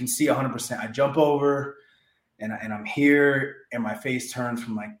you can see 100%. I jump over, and I'm here, and my face turns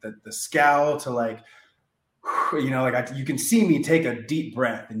from like the scowl to like, you can see me take a deep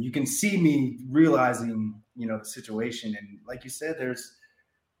breath, and you can see me realizing, the situation. And like you said, there's,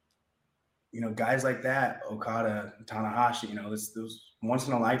 guys like that, Okada, Tanahashi, those once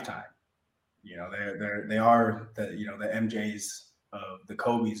in a lifetime, they are the, the MJs of the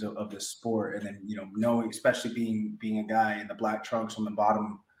Kobes of the sport. And then, knowing, especially being a guy in the black trunks on the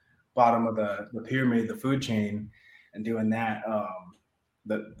bottom of the pyramid, the food chain, and doing that,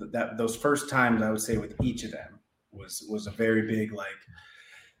 those first times, I would say, with each of them was a very big, like,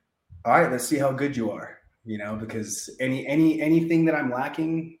 all right, let's see how good you are, because anything that I'm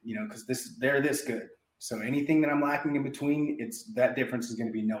lacking, because they're this good. So anything that I'm lacking in between, that difference is going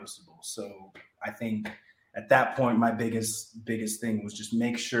to be noticeable. So I think at that point, my biggest thing was just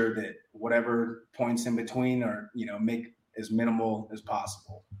make sure that whatever points in between are, make as minimal as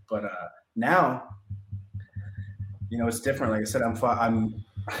possible. But now, it's different. Like I said, I'm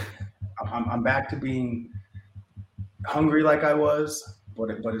back to being hungry like I was, but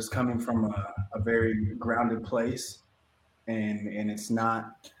it's coming from a very grounded place, and it's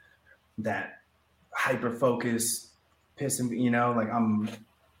not that hyper focused pissing,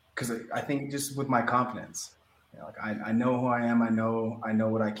 because I think just with my confidence, I know who I am, I know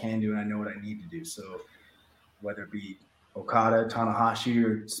what I can do, and I know what I need to do. So whether it be Okada, Tanahashi,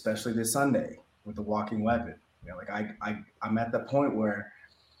 or especially this Sunday with the walking weapon, I'm at the point where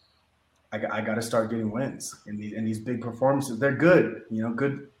I got to start getting wins in these big performances. They're good,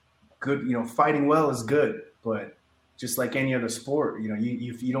 good. Fighting well is good, but just like any other sport,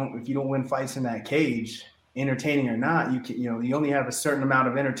 if you don't win fights in that cage, entertaining or not, you only have a certain amount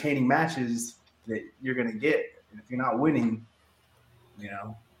of entertaining matches that you're gonna get. And if you're not winning,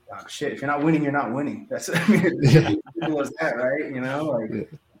 shit. If you're not winning, you're not winning. That's as simple as that, right?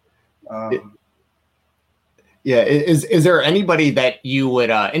 Yeah. Is there anybody that you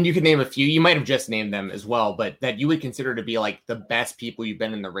would, and you could name a few, you might have just named them as well, but that you would consider to be like the best people you've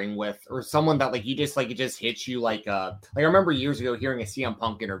been in the ring with, or someone that like, it just hits you like I remember years ago hearing a CM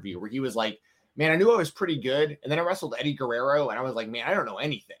Punk interview where he was like, man, I knew I was pretty good. And then I wrestled Eddie Guerrero and I was like, man, I don't know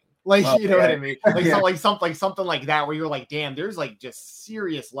anything. Like, what I mean? Like, something like that, where you're like, damn, there's like just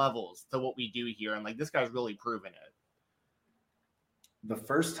serious levels to what we do here. And like, this guy's really proven it. The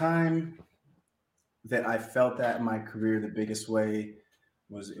first time that I felt that in my career, the biggest way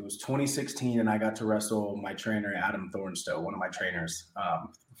was 2016, and I got to wrestle my trainer, Adam Thornstowe, one of my trainers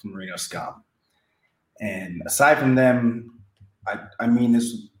from Reno Scum. And aside from them, I mean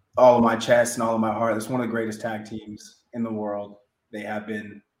this with all of my chest and all of my heart. It's one of the greatest tag teams in the world. They have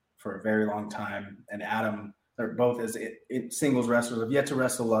been for a very long time. And Adam, they're both as singles wrestlers. I've yet to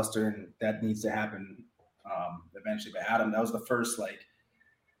wrestle Luster, and that needs to happen eventually. But Adam, that was the first,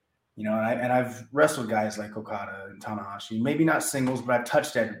 and I've wrestled guys like Okada and Tanahashi, maybe not singles, but I've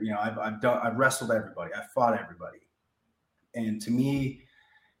touched I've wrestled everybody. I've fought everybody. And to me,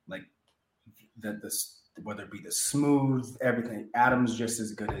 like whether it be the smooth, everything, Adam's just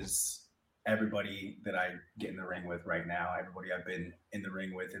as good as everybody that I get in the ring with right now, everybody I've been in the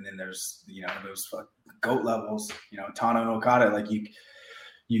ring with. And then there's, those GOAT levels, Tana and Okada, like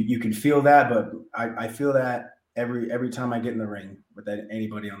you can feel that, but I feel that every time I get in the ring with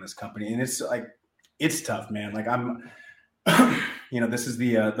anybody on this company. And it's like, it's tough, man. Like I'm, this is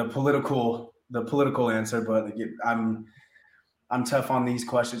the political answer, but I'm tough on these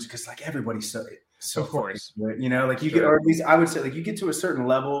questions because like everybody's so of course, good, like you get, or at least I would say like you get to a certain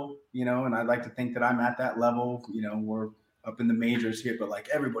level, and I'd like to think that I'm at that level, we're up in the majors here, but like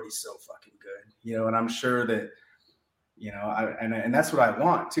everybody's so fucking good, and I'm sure that, and that's what I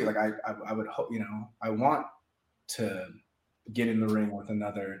want too. Like I would hope, I want to get in the ring with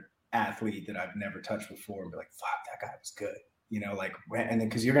another athlete that I've never touched before and be like, fuck, that guy was good, and then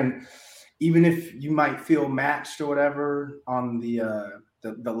because even if you might feel matched or whatever on the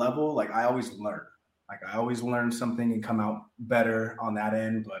level, like I always learn. Like I always learn something and come out better on that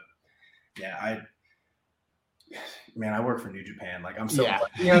end. But yeah, I work for New Japan. Like I'm so,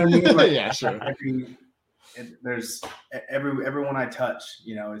 you know what I mean? Like, yeah, sure. There's everyone I touch,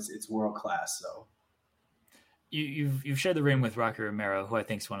 it's world class. So you've shared the ring with Rocky Romero, who I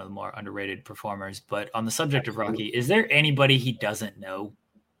think is one of the more underrated performers. But on the subject of Rocky, is there anybody he doesn't know?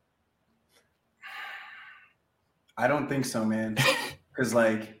 I don't think so, man. Because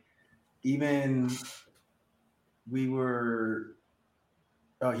like even we were,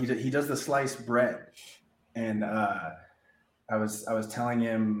 he does the sliced bread, and I was telling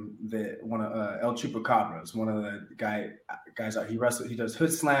him that one of El Chupacabras, one of the guys out. He does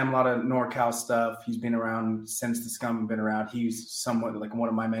Hood Slam, a lot of NorCal stuff. He's been around since the Scum been around. He's somewhat like one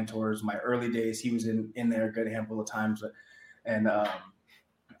of my mentors. My early days, he was in there a good handful of times, and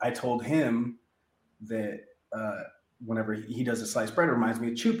I told him that whenever he does a sliced bread, it reminds me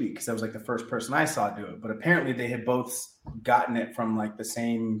of Chupi, because that was like the first person I saw do it. But apparently they had both gotten it from like the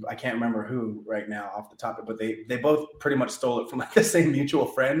same, I can't remember who right now off the top, but they both pretty much stole it from like the same mutual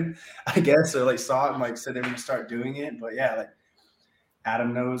friend, I guess, or like saw it and like said they were going to start doing it. But yeah, like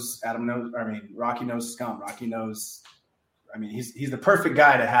Rocky knows Scum. Rocky knows, he's the perfect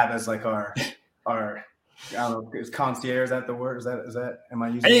guy to have as like our I don't know, is concierge, is that the word? Is that am I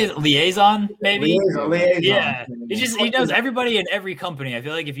using? I think it's liaison, maybe. Liaison. Yeah, he knows everybody in every company. I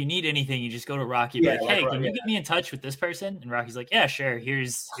feel like if you need anything, you just go to Rocky. Hey, can you get me in touch with this person? And Rocky's like, yeah, sure.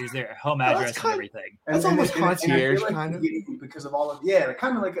 Here's their home address and everything. That's almost concierge, kind of. Because of all of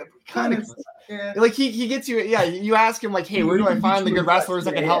like he gets you. Yeah, you ask him like, hey, where do I find the good wrestlers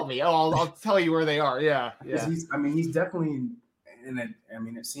that can help me? Oh, I'll tell you where they are. Yeah. He's definitely in it.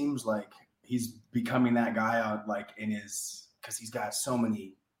 It seems like he's becoming that guy out like because he's got so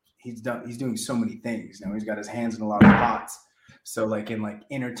many, he's doing so many things. He's got his hands in a lot of pots. So like in like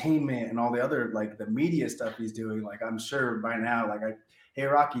entertainment and all the other, like the media stuff he's doing, like I'm sure by now, like hey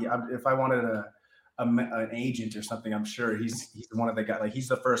Rocky, if I wanted an agent or something, I'm sure he's one of the guys, like he's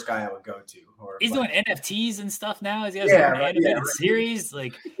the first guy I would go to. Or he's doing NFTs and stuff now. He's got his own animated series.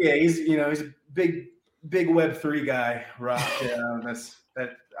 Like he's a big Web3 guy, Rock.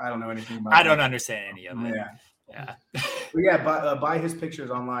 That I don't know anything about. I don't understand any of it. Yeah. But yeah, buy his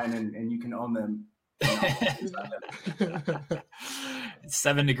pictures online and you can own them.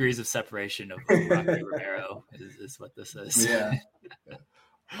 7 degrees of separation of Rocky Romero is what this is. Yeah.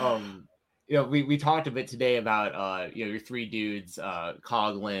 We talked a bit today about your three dudes,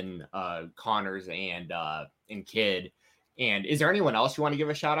 Coughlin, Connors, and Kidd. And is there anyone else you want to give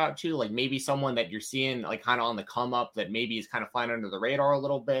a shout out to? Like maybe someone that you're seeing like kind of on the come up that maybe is kind of flying under the radar a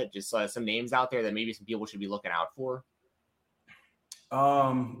little bit. Just some names out there that maybe some people should be looking out for.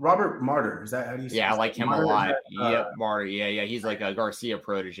 Robert Martyr, is that how do you say? Yeah, I like him a lot. Yep, Martyr. Yeah. He's like a Garcia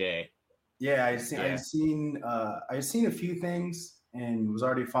protege. Yeah, I've seen a few things and was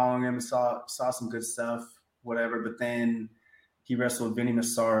already following him. Saw some good stuff, whatever. But then he wrestled Vinny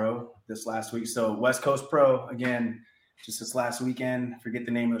Massaro this last week. So West Coast Pro again. Just this last weekend, forget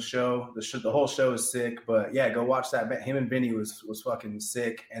the name of the show. The whole show is sick, but yeah, go watch that. Him and Vinny was fucking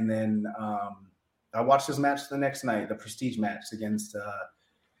sick. And then I watched his match the next night, the Prestige match against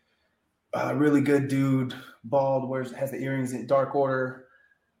a really good dude, bald, has the earrings in Dark Order.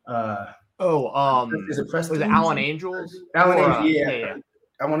 Is it Preston? Was it Alan Angels? Alan Angels, yeah.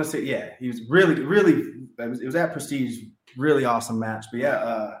 I want to say, he was really, really. It was at Prestige, really awesome match.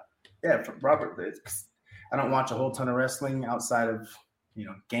 But Robert. I don't watch a whole ton of wrestling outside of,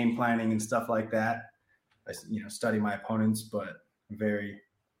 game planning and stuff like that. I, study my opponents, but very,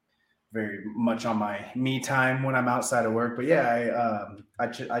 very much on my me time when I'm outside of work. But yeah,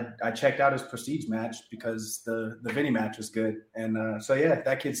 I checked out his Prestige match because the Vinny match was good. And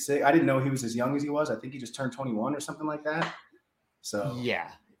that kid's sick. I didn't know he was as young as he was. I think he just turned 21 or something like that. So yeah.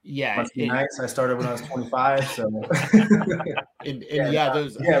 Must be nice. I started when I was 25. So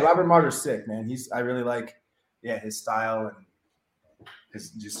Robert Martyr's sick, man. I really like his style and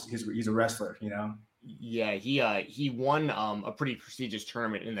he's a wrestler, Yeah, he won a pretty prestigious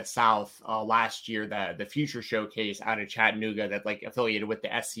tournament in the South last year, the Future Showcase out of Chattanooga that like affiliated with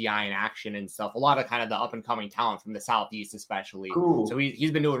the SCI in Action and stuff. A lot of kind of the up and coming talent from the Southeast, especially. Cool. So he's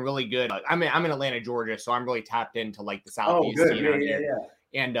been doing really good. I'm in Atlanta, Georgia, so I'm really tapped into like the Southeast. Oh, good. Yeah.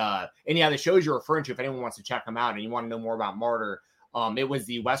 And the shows you're referring to, if anyone wants to check them out and you want to know more about Martyr, It was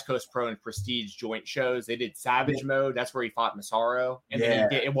the West Coast Pro and Prestige joint shows. They did Savage Mode. That's where he fought Massaro. And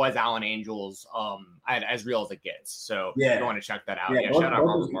then it was Alan Angel's As Real as It Gets. So if you want to check that out. Yeah, shout out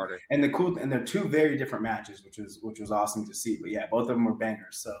Carl Smarter. And they're two very different matches, which was awesome to see. But yeah, both of them were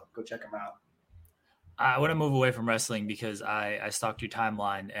bangers. So go check them out. I want to move away from wrestling because I stalked your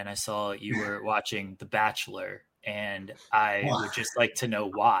timeline and I saw you were watching The Bachelor, and I would just like to know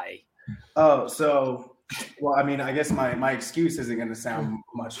why. Oh, so, well, I mean, I guess my excuse isn't going to sound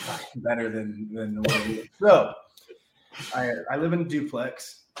much better than the way it is. So, I live in a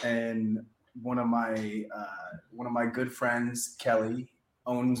duplex, and one of my good friends, Kelly,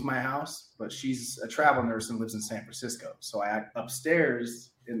 owns my house, but she's a travel nurse and lives in San Francisco. So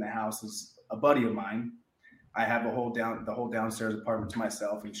upstairs in the house is a buddy of mine. I have the whole downstairs apartment to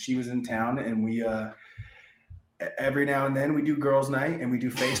myself, and she was in town, and we every now and then we do girls' night and we do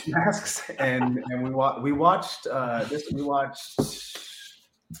face masks, and we watched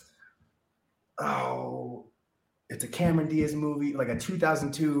it's a Cameron Diaz movie, like a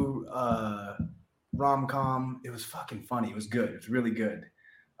 2002 rom-com. It was fucking funny. It was good. It was really good.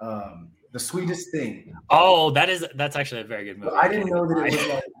 The Sweetest Thing. Oh, that's actually a very good movie. I didn't know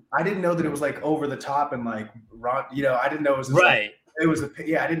that it was like over the top and like, you know, I didn't know it was just right. I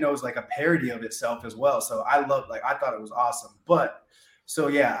didn't know it was like a parody of itself as well. So I thought it was awesome. But so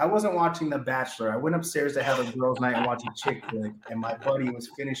yeah, I wasn't watching The Bachelor. I went upstairs to have a girls' night and watch a chick flick, and my buddy was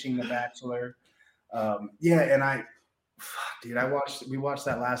finishing The Bachelor. And we watched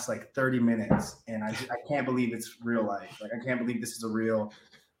that last like 30 minutes, and I can't believe it's real life. Like, I can't believe this is a real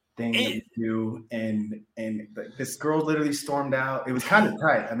thing that we do. And this girl literally stormed out. It was kind of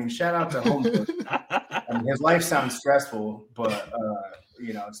tight. I mean, shout out to Home. I mean, his life sounds stressful, but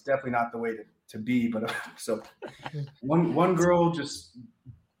you know, it's definitely not the way to be. But so one girl just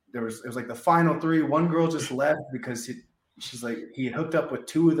it was like the final three. One girl just left because she's like, he had hooked up with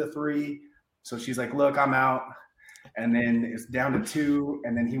two of the three. So she's like, look, I'm out. And then it's down to two.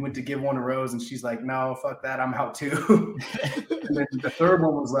 And then he went to give one a rose, and she's like, no, fuck that, I'm out too. And then the third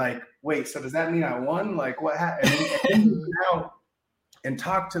one was like, wait, so does that mean I won? Like, what happened? And he went out and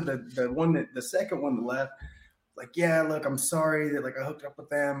talked to the second one that left. Like, yeah, look, I'm sorry that like I hooked up with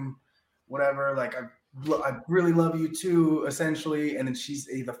them, whatever. Like, I really love you too, essentially. And then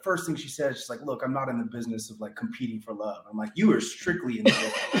the first thing she said, she's like, look, I'm not in the business of like competing for love. I'm like, you are strictly in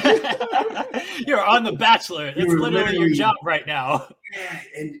the You're on The Bachelor. That's literally your job right now. Yeah,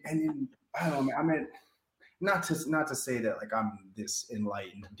 and I don't know, man. I mean, not to say that like I'm this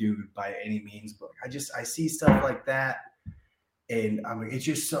enlightened dude by any means, but I see stuff like that, and I mean, it's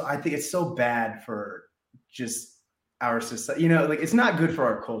just so, I think it's so bad for just our society. You know, like, it's not good for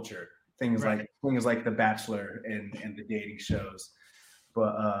our culture. Things like The Bachelor and the dating shows,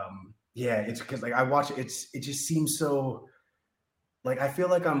 but yeah, it's because like I watch it. It just seems so like I feel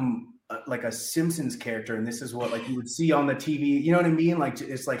like I'm like a Simpsons character, and this is what like you would see on the TV. You know what I mean? Like,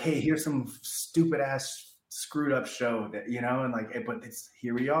 it's like, hey, here's some stupid ass screwed up show that, you know, and like, but it's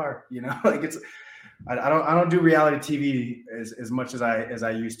here we are. You know, like it's I don't do reality TV as much as I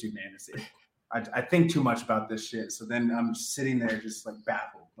used to, man. I think too much about this shit, so then I'm sitting there just like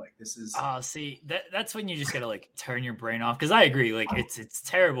baffled. Like, this is see, that's when you just gotta like turn your brain off, because I agree, like it's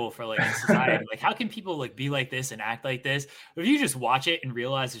terrible for like society. Like, how can people like be like this and act like this? But if you just watch it and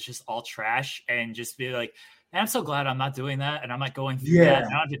realize it's just all trash, and just be like, man, I'm so glad I'm not doing that, and I'm not going through that. I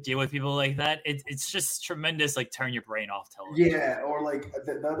don't have to deal with people like that. It's just tremendous. Like, turn your brain off television. Yeah, or like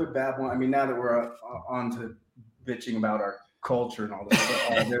the other bad one. I mean, now that we're on to bitching about our culture and all this,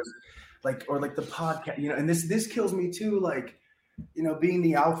 there's like, or like the podcast, you know, and this kills me too. Like, you know, being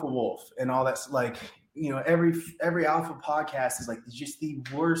the alpha wolf and all that's like, you know, every alpha podcast is like just the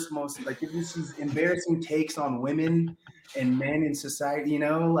worst, most like just these embarrassing takes on women and men in society, you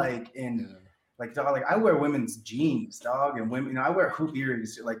know, like, and like, dog, like I wear women's jeans, dog, and women, you know, I wear hoop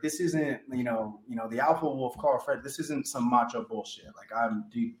earrings. Like, this isn't, you know, the alpha wolf Karl Fred. This isn't some macho bullshit. Like, I'm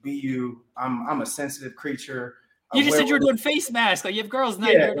a sensitive creature. You just said you were doing face masks. Like, you have girls now.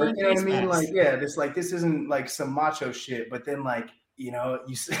 Yeah, you're doing you know what I mean? masks. Like, yeah, this isn't like some macho shit. But then, like, you know,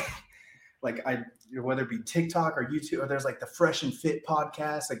 you say, like, whether it be TikTok or YouTube, or there's like the Fresh and Fit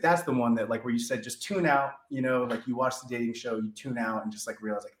podcast. Like, that's the one that, like, where you said just tune out. You know, like, you watch the dating show, you tune out, and just like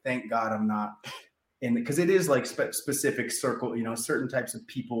realize, like, thank God I'm not in, because it is like specific circle. You know, certain types of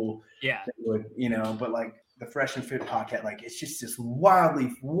people. Yeah. That would, you know, but like the Fresh and Fit podcast, like, it's just this wildly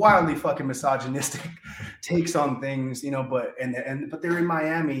fucking misogynistic takes on things, you know, but they're in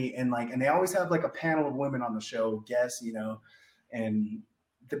Miami, and like, and they always have like a panel of women on the show, guests, you know, and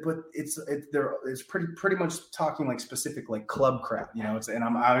but it's pretty much talking like specific like club crap, you know.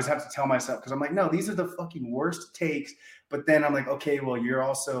 I always have to tell myself, because I'm like, no, these are the fucking worst takes. But then I'm like, okay, well, you're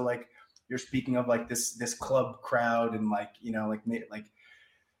also like, you're speaking of like this club crowd, and like, you know, like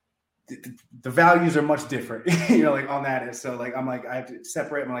the values are much different, you know, like on that. And so like, I'm like, I have to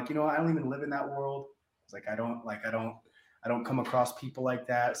separate. I'm like, you know what? I don't even live in that world. It's like, I don't come across people like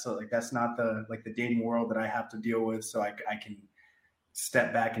that. So like, that's not the dating world that I have to deal with. So I can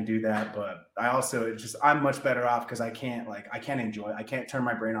step back and do that. But I also I'm much better off, because I can't turn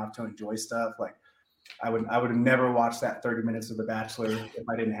my brain off to enjoy stuff. Like I would have never watched that 30 minutes of The Bachelor if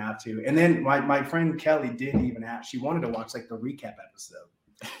I didn't have to. And then my friend Kelly didn't even she wanted to watch like the recap episode.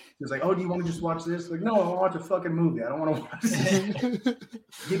 She was like, oh, do you want to just watch this? Like, no, I want to watch a fucking movie. I don't want to watch this.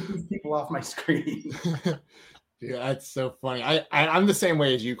 Get these people off my screen. Yeah, that's so funny. I'm the same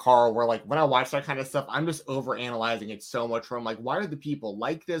way as you, Karl, where like when I watch that kind of stuff, I'm just over analyzing it so much. Where I'm like, why do the people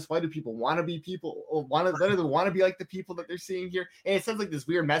like this? Why do people want to be people? Why do they want to be like the people that they're seeing here? And it sends like this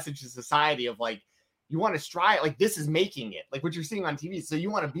weird message to society of like, you want to strive, like this is making it, like what you're seeing on TV. So you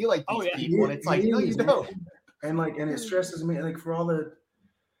want to be like these people, and it's like, no, you don't. And like, and it stresses me, like for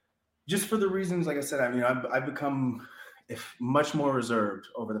the reasons, like I said, I've become much more reserved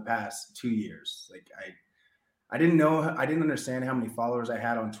over the past 2 years. Like I didn't understand how many followers I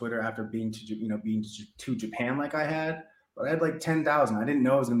had on Twitter after being to Japan like I had, but I had like 10,000. I didn't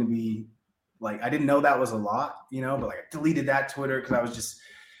know it was going to be like, I didn't know that was a lot, you know, but like I deleted that Twitter because I was just,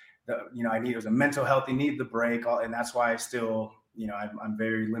 it was a mental health, you need the break. And that's why I still, I'm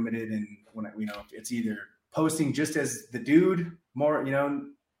very limited. And when it's either posting just as the dude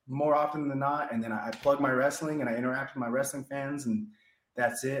more often than not. And then I plug my wrestling and I interact with my wrestling fans, and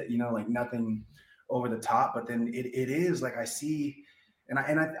that's it, like nothing over the top. But then it is like I see, and I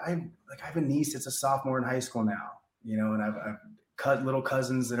have a niece that's a sophomore in high school now, and I've cut little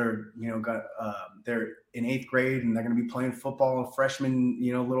cousins that are, they're in 8th grade and they're going to be playing football, freshmen,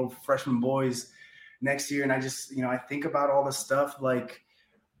 little freshman boys next year. And I just, I think about all the stuff like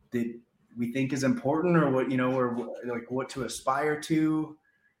that we think is important, or what, or like what to aspire to.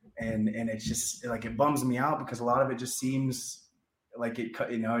 And it's just like, it bums me out because a lot of it just seems like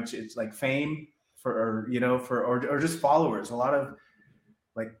it's like fame or just followers. A lot of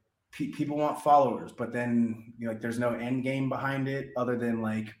like people want followers, but then like there's no end game behind it other than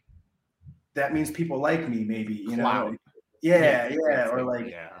like, that means people like me, maybe, Wow. Yeah. Or like,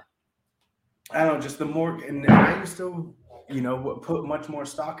 yeah. I don't know, just the more, and I used to, put much more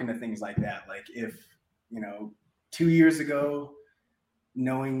stock into things like that. Like if, 2 years ago,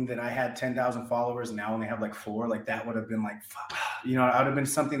 knowing that I had 10,000 followers and now only have like 4, like that would have been like, I would have been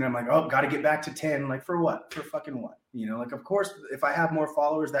something that I'm like, oh, got to get back to 10. Like for what? For fucking what? Like, of course, if I have more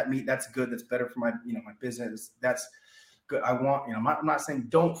followers, that's good. That's better for my, my business. That's good. I want, I'm not saying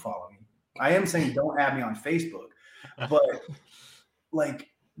don't follow me. I am saying don't add me on Facebook, but like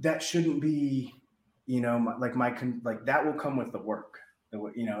that shouldn't be, like that will come with the work,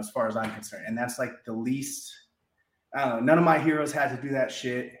 as far as I'm concerned. And that's like the least, I don't know, none of my heroes had to do that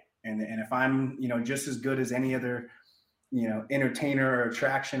shit. And if I'm, just as good as any other, entertainer or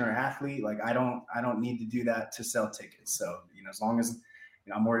attraction or athlete, like I don't need to do that to sell tickets. So, as long as,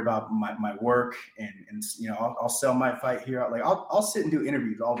 I'm worried about my work and I'll sell my fight here. Like I'll sit and do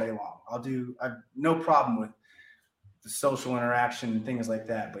interviews all day long. I have no problem with the social interaction and things like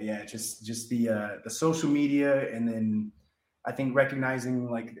that. But yeah, just the social media. And then I think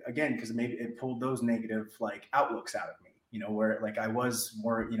recognizing, like, again, because maybe it pulled those negative like outlooks out of me, where like I was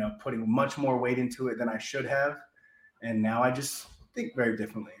more, putting much more weight into it than I should have. And now I just think very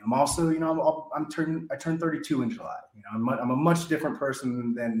differently. I'm also, I turned 32 in July. I'm a much different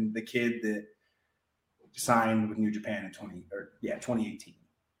person than the kid that signed with New Japan in 2018.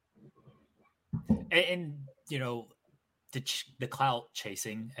 And the clout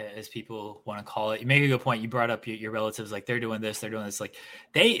chasing, as people want to call it. You make a good point. You brought up your relatives, like they're doing this. Like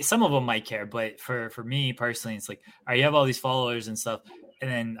some of them might care, but for me personally, it's like, all right, you have all these followers and stuff.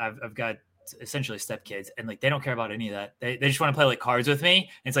 And then I've got essentially stepkids, and like, they don't care about any of that. They just want to play like cards with me.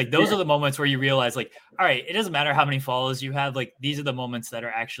 And it's like, those are the moments where you realize like, all right, it doesn't matter how many followers you have. Like, these are the moments that are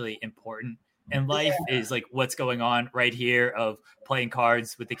actually important in life, is like what's going on right here, of playing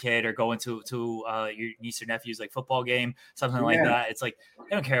cards with the kid or going to your niece or nephew's like football game, something like that. It's like,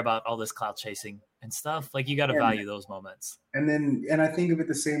 they don't care about all this clout chasing and stuff. Like, you got to value those moments. And I think of it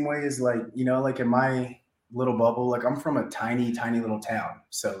the same way as like, like in my little bubble, like I'm from a tiny little town.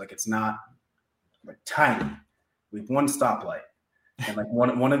 So like, it's not like tiny. We have one stoplight. And like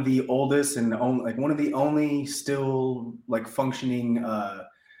one of the oldest and one of the only still like functioning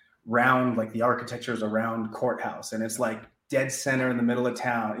round, like the architecture is a round courthouse, and it's like dead center in the middle of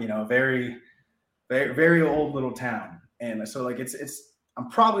town, very, very, very old little town. And so like, I'm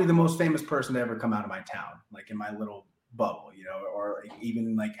probably the most famous person to ever come out of my town, like in my little bubble, or like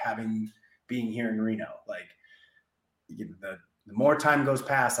even like being here in Reno, like the more time goes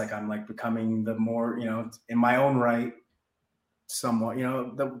past, like I'm like becoming the more, in my own right, somewhat,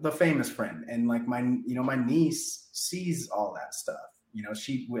 the famous friend. And like my niece sees all that stuff.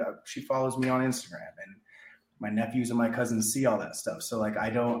 She follows me on Instagram, and my nephews and my cousins see all that stuff. So like,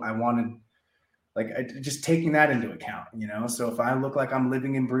 just taking that into account, so if I look like I'm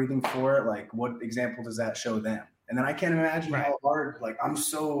living and breathing for it, like what example does that show them? And then I can't imagine how hard, like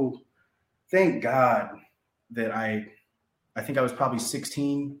thank God that I think I was probably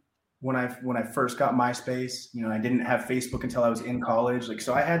 16 when I first got MySpace. I didn't have Facebook until I was in college. Like,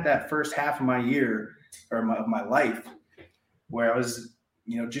 so I had that first half of my year of my life where I was,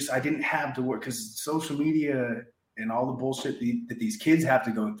 I didn't have to work, because social media and all the bullshit that these kids have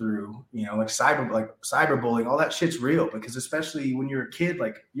to go through, like cyberbullying, all that shit's real. Because especially when you're a kid,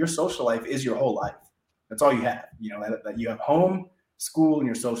 like your social life is your whole life. That's all you have. That you have home, school, and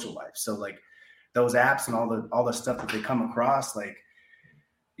your social life. So like those apps and all the stuff that they come across, like,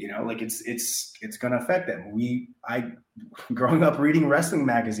 like it's gonna affect them. I growing up reading wrestling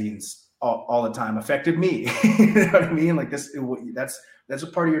magazines all the time affected me. You know what I mean? Like that's a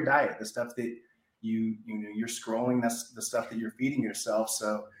part of your diet. The stuff that you're scrolling, that's the stuff that you're feeding yourself.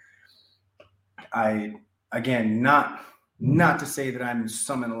 So again, not to say that I'm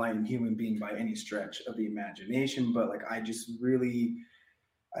some enlightened human being by any stretch of the imagination, but like I just really,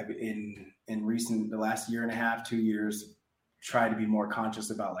 the last year and a half, 2 years, try to be more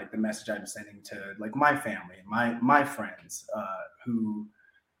conscious about like the message I'm sending to like my family, my friends, who,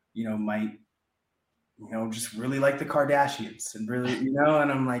 might, just really like the Kardashians and really,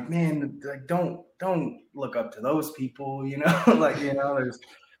 and I'm like, man, like don't look up to those people, like, there's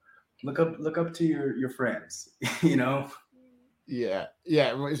look up to your friends, Yeah.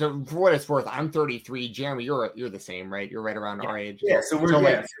 So for what it's worth, I'm 33. Jeremy, you're the same, right? You're right around our age. Yeah. So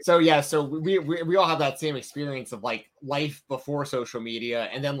we all have that same experience of like life before social media,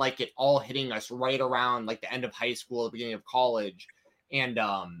 and then like it all hitting us right around like the end of high school, the beginning of college. And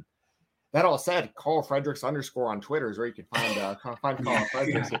that all said, Karl Fredericks _ on Twitter is where you can find Karl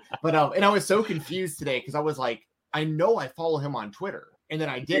Fredericks. But and I was so confused today because I was like, I know I follow him on Twitter. And then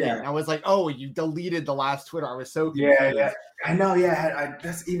I didn't. Yeah. And I was like, oh, you deleted the last Twitter. I was so confused. Yeah. I know. Yeah.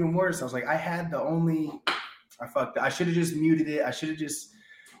 That's even worse. I was like, I fucked. I should have just muted it.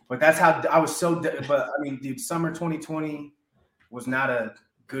 But that's how I was but I mean, dude, summer 2020 was not a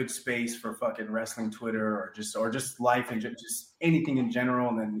good space for fucking wrestling Twitter or just life and just anything in general.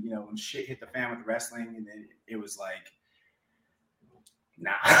 And then, when shit hit the fan with wrestling, and then it was like,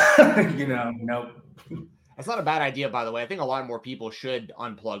 nah, nope. That's not a bad idea, by the way. I think a lot more people should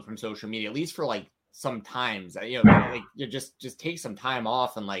unplug from social media, at least for like some times. Like you just take some time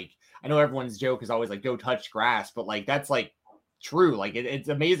off, and like I know everyone's joke is always like go touch grass, but like that's like true. Like it's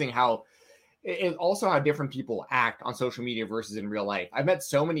amazing how different people act on social media versus in real life. I've met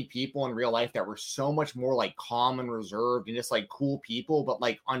so many people in real life that were so much more like calm and reserved and just like cool people, but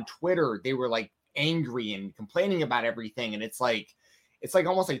like on Twitter they were like angry and complaining about everything, and it's like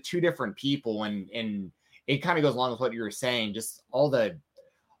almost like two different people, and it kind of goes along with what you were saying, just all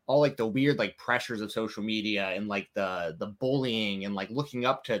like the weird like pressures of social media and like the bullying and like looking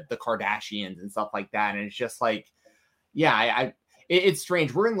up to the Kardashians and stuff like that. And it's just like, yeah, it's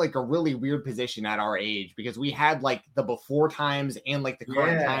strange. We're in like a really weird position at our age because we had like the before times and like the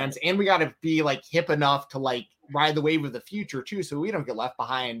current times, and we got to be like hip enough to like ride the wave of the future too, so we don't get left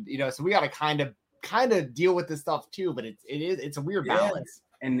behind, so we got to kind of deal with this stuff too. But it's a weird balance.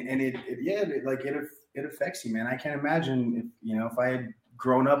 And it affects you, man. I can't imagine if I had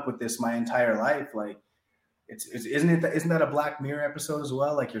grown up with this my entire life, like isn't that a Black Mirror episode as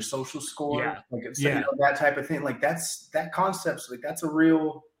well? Like your social score, like it's that type of thing. Like that concept's like, that's a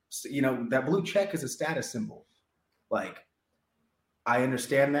real, that blue check is a status symbol. Like I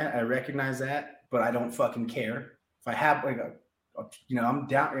understand that, I recognize that, but I don't fucking care. If I have like I'm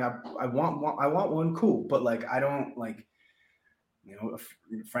down, I want one, cool, but like I don't like.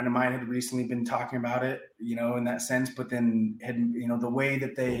 A friend of mine had recently been talking about it, in that sense, but then had, the way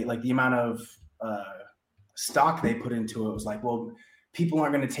that they, like the amount of stock they put into it was like, well, people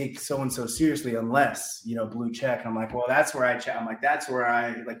aren't going to take so-and-so seriously unless, blue check. And I'm like, well, that's where I'm like, that's where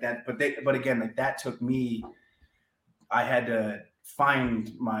I like that. But again, like that took me, I had to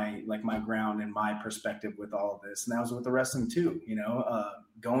find my ground and my perspective with all of this. And that was with the wrestling too,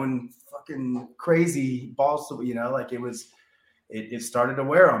 going fucking crazy balls to, like it started to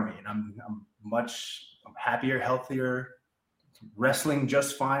wear on me, and I'm much happier, healthier, wrestling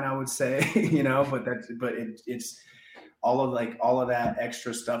just fine, I would say, you know, but it's all of that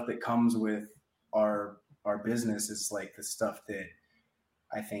extra stuff that comes with our business is like the stuff that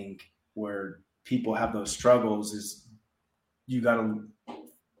I think where people have those struggles is you got to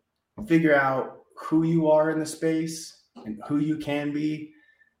figure out who you are in the space and who you can be,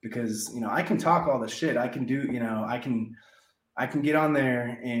 because, you know, I can talk all the shit I can do, you know, I can get on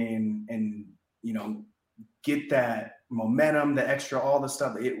there and, you know, get that momentum, the extra, all the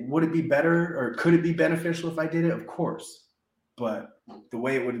stuff. Would it be better or could it be beneficial if I did it? Of course. But the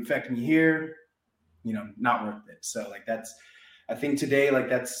way it would affect me here, you know, not worth it. So like I think today, like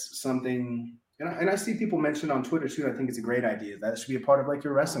that's something, and I see people mention on Twitter too. I think it's a great idea. That should be a part of like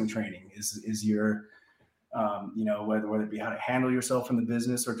your wrestling training is your, you know, whether it be how to handle yourself in the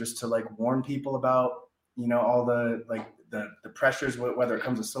business or just to like warn people about, you know, all the like the pressures, whether it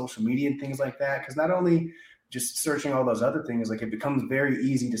comes to social media and things like that. Because not only just searching all those other things, like it becomes very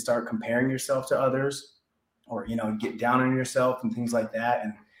easy to start comparing yourself to others, or, you know, get down on yourself and things like that.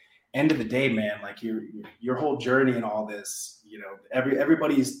 And end of the day, man, like your whole journey and all this, you know,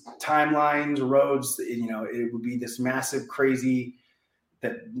 everybody's timelines, roads, you know, it would be this massive, crazy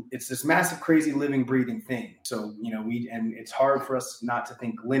living, breathing thing. So, you know, and it's hard for us not to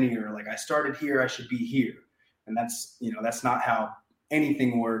think linear. Like I started here, I should be here. And that's, you know, that's not how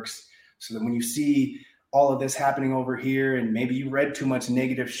anything works. So that when you see all of this happening over here, and maybe you read too much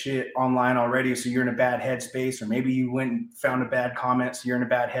negative shit online already, so you're in a bad headspace, or maybe you went and found a bad comment, so you're in a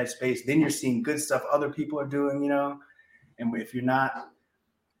bad headspace, then you're seeing good stuff other people are doing, you know. And if you're not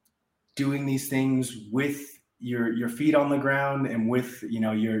doing these things with your feet on the ground and with, you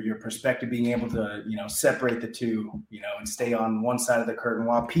know, your perspective, being able to, you know, separate the two, you know, and stay on one side of the curtain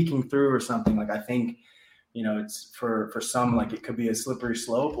while peeking through or something, like I think, you know, it's for some, like it could be a slippery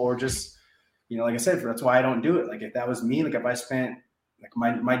slope, or just, you know, like I said, that's why I don't do it. Like if that was me, like if I spent, like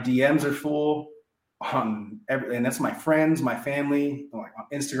my DMs are full on everything, and that's my friends, my family, like on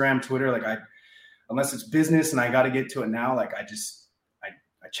Instagram, Twitter, like unless it's business and I got to get to it now, like I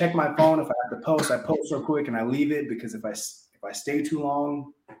check my phone. If I have to post, I post real quick and I leave it, because if I stay too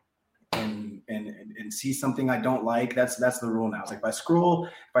long and see something I don't like, that's the rule now. It's like if I scroll,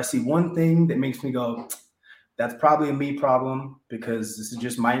 if I see one thing that makes me go, that's probably a me problem, because this is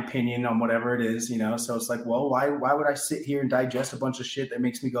just my opinion on whatever it is, you know? So it's like, well, why would I sit here and digest a bunch of shit that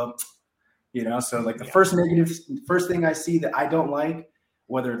makes me go, you know? So like the first thing I see that I don't like,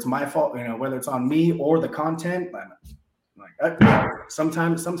 whether it's my fault, you know, whether it's on me or the content, I'm like,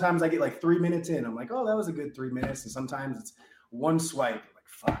 sometimes I get like 3 minutes in, I'm like, oh, that was a good 3 minutes. And sometimes it's one swipe, like,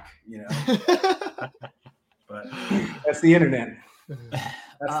 fuck, you know? But that's the internet.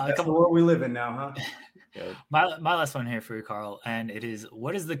 That's the world we live in now, huh? Good. My last one here for you, Karl, and it is: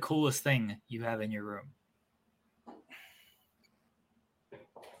 what is the coolest thing you have in your room?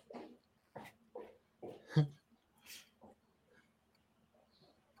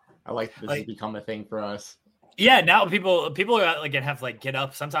 I like this has become a thing for us. Yeah, now people are like have to like get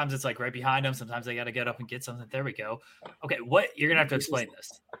up. Sometimes it's like right behind them. Sometimes they got to get up and get something. There we go. Okay, what you're gonna have to explain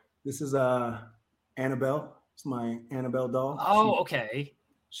this. This is Annabelle. It's my Annabelle doll. Oh, okay.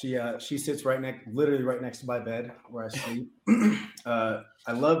 She sits literally right next to my bed where I sleep.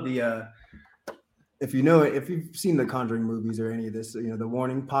 I love if you've seen the Conjuring movies or any of this, you know, the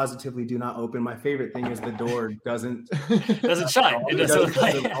warning, positively do not open. My favorite thing is the door doesn't shut. It doesn't.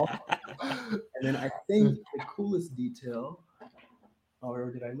 And then I think the coolest detail,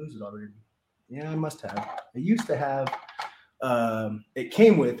 or did I lose it already? Yeah, I must have. I used to have. It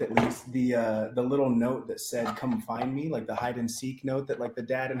came with, at least, the little note that said "Come find me," like the hide and seek note that like the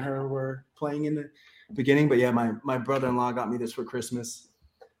dad and her were playing in the beginning. But yeah, my brother-in-law got me this for Christmas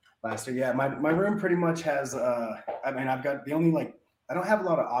last year. Yeah, my room pretty much has. I mean, I've got I don't have a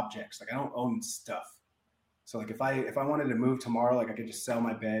lot of objects. Like I don't own stuff. So like if I wanted to move tomorrow, like I could just sell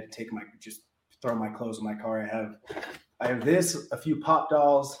my bed, just throw my clothes in my car. I have this, a few pop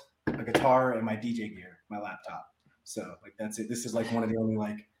dolls, a guitar, and my DJ gear, my laptop. So like that's it. This is like one of the only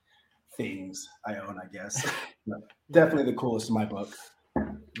like things I own, I guess. Definitely the coolest in my book.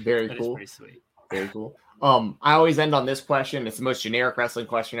 Very that cool. Is pretty sweet. Very cool. I always end on this question. It's the most generic wrestling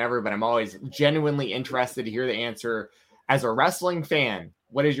question ever, but I'm always genuinely interested to hear the answer. As a wrestling fan,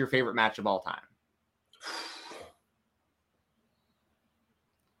 what is your favorite match of all time?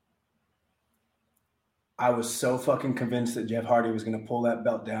 I was so fucking convinced that Jeff Hardy was going to pull that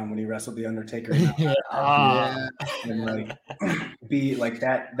belt down when he wrestled The Undertaker. And like be like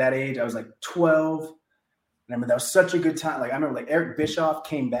that age, I was like 12. And I mean, that was such a good time. Like I remember like Eric Bischoff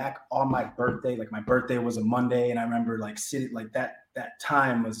came back on my birthday. Like my birthday was a Monday. And I remember like sitting like that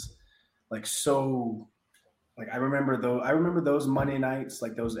time was like so Like I remember those Monday nights,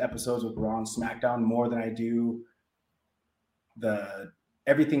 like those episodes with Raw and SmackDown more than I do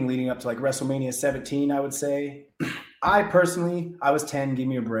everything leading up to like WrestleMania 17, I would say. I was 10, give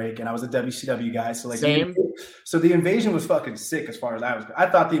me a break, and I was a WCW guy. So like, so the invasion was fucking sick as far as I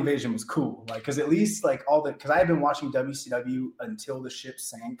thought the invasion was cool. Like, cause at least like cause I had been watching WCW until the ship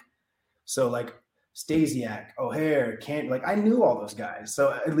sank. So like Stasiak, O'Hare, I knew all those guys.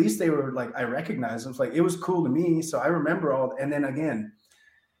 So at least they were like, I recognized them. Like, it was cool to me. So I remember and then again,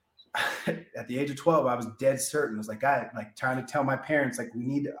 at the age of 12, I was dead certain. I was like, trying to tell my parents, like,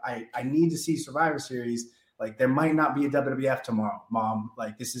 I need to see Survivor Series. Like, there might not be a WWF tomorrow, Mom.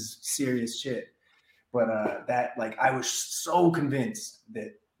 Like, this is serious shit. But I was so convinced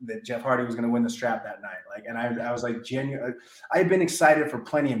that Jeff Hardy was going to win the strap that night. Like, and I was like, genuine. I had been excited for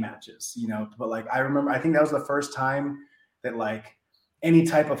plenty of matches, but like, I think that was the first time that like any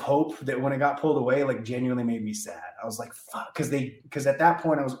type of hope that when it got pulled away, like genuinely made me sad. I was like, fuck. Cause at that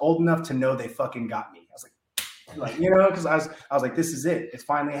point I was old enough to know they fucking got me. I was like, cause I was like, this is it. It's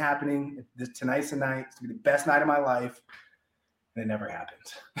finally happening. Tonight's the night. It's gonna be the best night of my life. And it never happened.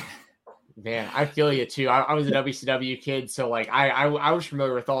 Man, I feel you too. I was a WCW kid, so like I was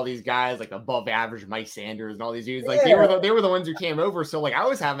familiar with all these guys, like above average Mike Sanders and all these dudes. Like they were the ones who came over. So like I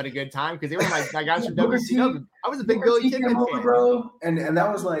was having a good time because they were my guys from WCW. I was a big Billy Kidman fan, bro. And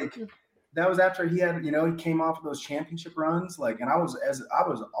that was after he had he came off of those championship runs. Like, and I was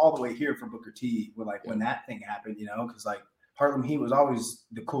all the way here for Booker T when that thing happened. Because like Harlem Heat was always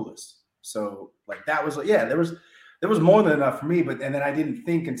the coolest. So like that was there was more than enough for me, and then I didn't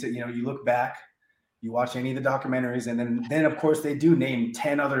think until, you look back, you watch any of the documentaries, and then of course they do name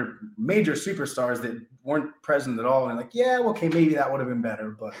 10 other major superstars that weren't present at all. And like, yeah, okay, maybe that would have been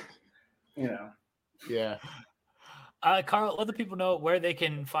better, but Yeah. Karl, let the people know where they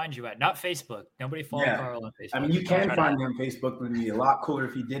can find you at. Not Facebook. Nobody follow Karl on Facebook. I mean, you can find me on Facebook, but it'd be a lot cooler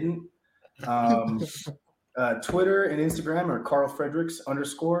if you didn't. Twitter and Instagram are Karl Fredericks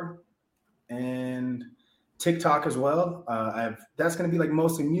 _ and TikTok as well. That's going to be like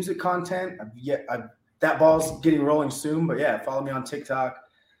mostly music content. That ball's getting rolling soon, but yeah, follow me on TikTok.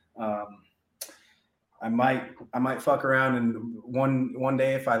 I might fuck around, and one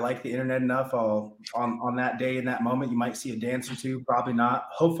day if I like the internet enough, I'll on that day in that moment you might see a dance or two. Probably not.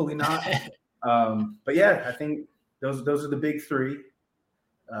 Hopefully not. But yeah, I think those are the big three.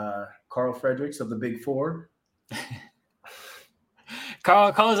 Karl Fredericks of the big four.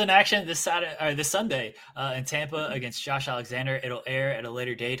 Karl is in action this Sunday in Tampa against Josh Alexander. It'll air at a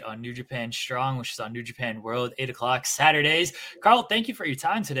later date on New Japan Strong, which is on New Japan World, 8:00 Saturdays. Karl, thank you for your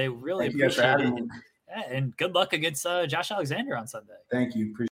time today. Really appreciate it. Yeah, and good luck against Josh Alexander on Sunday. Thank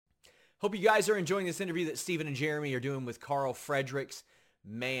you. Hope you guys are enjoying this interview that Steven and Jeremy are doing with Karl Fredericks.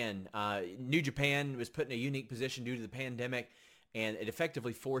 Man, New Japan was put in a unique position due to the pandemic, and it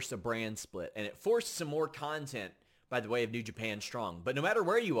effectively forced a brand split, and it forced some more content by the way of New Japan Strong. But no matter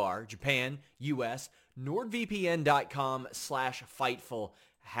where you are, Japan, US, NordVPN.com/Fightful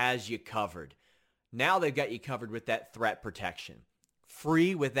has you covered. Now they've got you covered with that threat protection.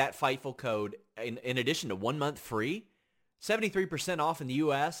 Free with that Fightful code, in addition to 1 month free, 73% off in the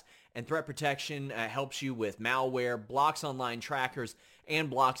US, and threat protection helps you with malware, blocks online trackers, and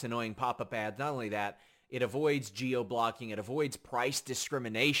blocks annoying pop-up ads. Not only that, it avoids geo-blocking, it avoids price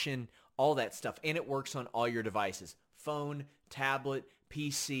discrimination, all that stuff, and it works on all your devices. Phone, tablet,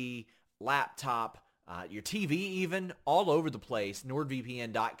 PC, laptop, your TV even, all over the place.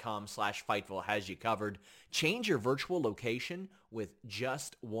 NordVPN.com/Fightful has you covered. Change your virtual location with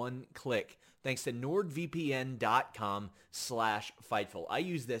just one click. Thanks to NordVPN.com/Fightful. I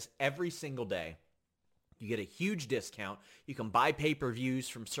use this every single day. You get a huge discount. You can buy pay-per-views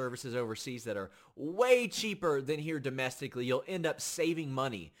from services overseas that are way cheaper than here domestically. You'll end up saving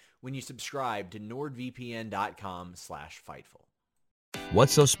money when you subscribe to NordVPN.com/Fightful.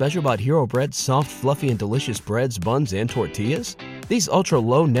 What's so special about Hero Bread's soft, fluffy, and delicious breads, buns, and tortillas? These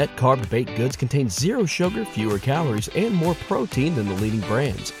ultra-low net-carb baked goods contain zero sugar, fewer calories, and more protein than the leading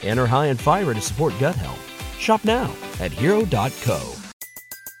brands, and are high in fiber to support gut health. Shop now at Hero.co.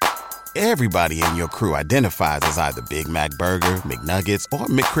 Everybody in your crew identifies as either Big Mac Burger, McNuggets, or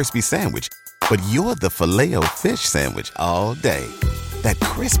McCrispy Sandwich. But you're the Filet-O-Fish Sandwich all day. That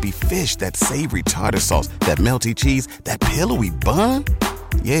crispy fish, that savory tartar sauce, that melty cheese, that pillowy bun.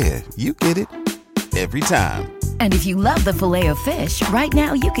 Yeah, you get it. Every time. And if you love the Filet-O-Fish, right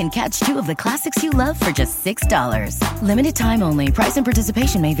now you can catch two of the classics you love for just $6. Limited time only. Price and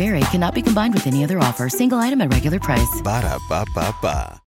participation may vary. Cannot be combined with any other offer. Single item at regular price. Ba-da-ba-ba-ba.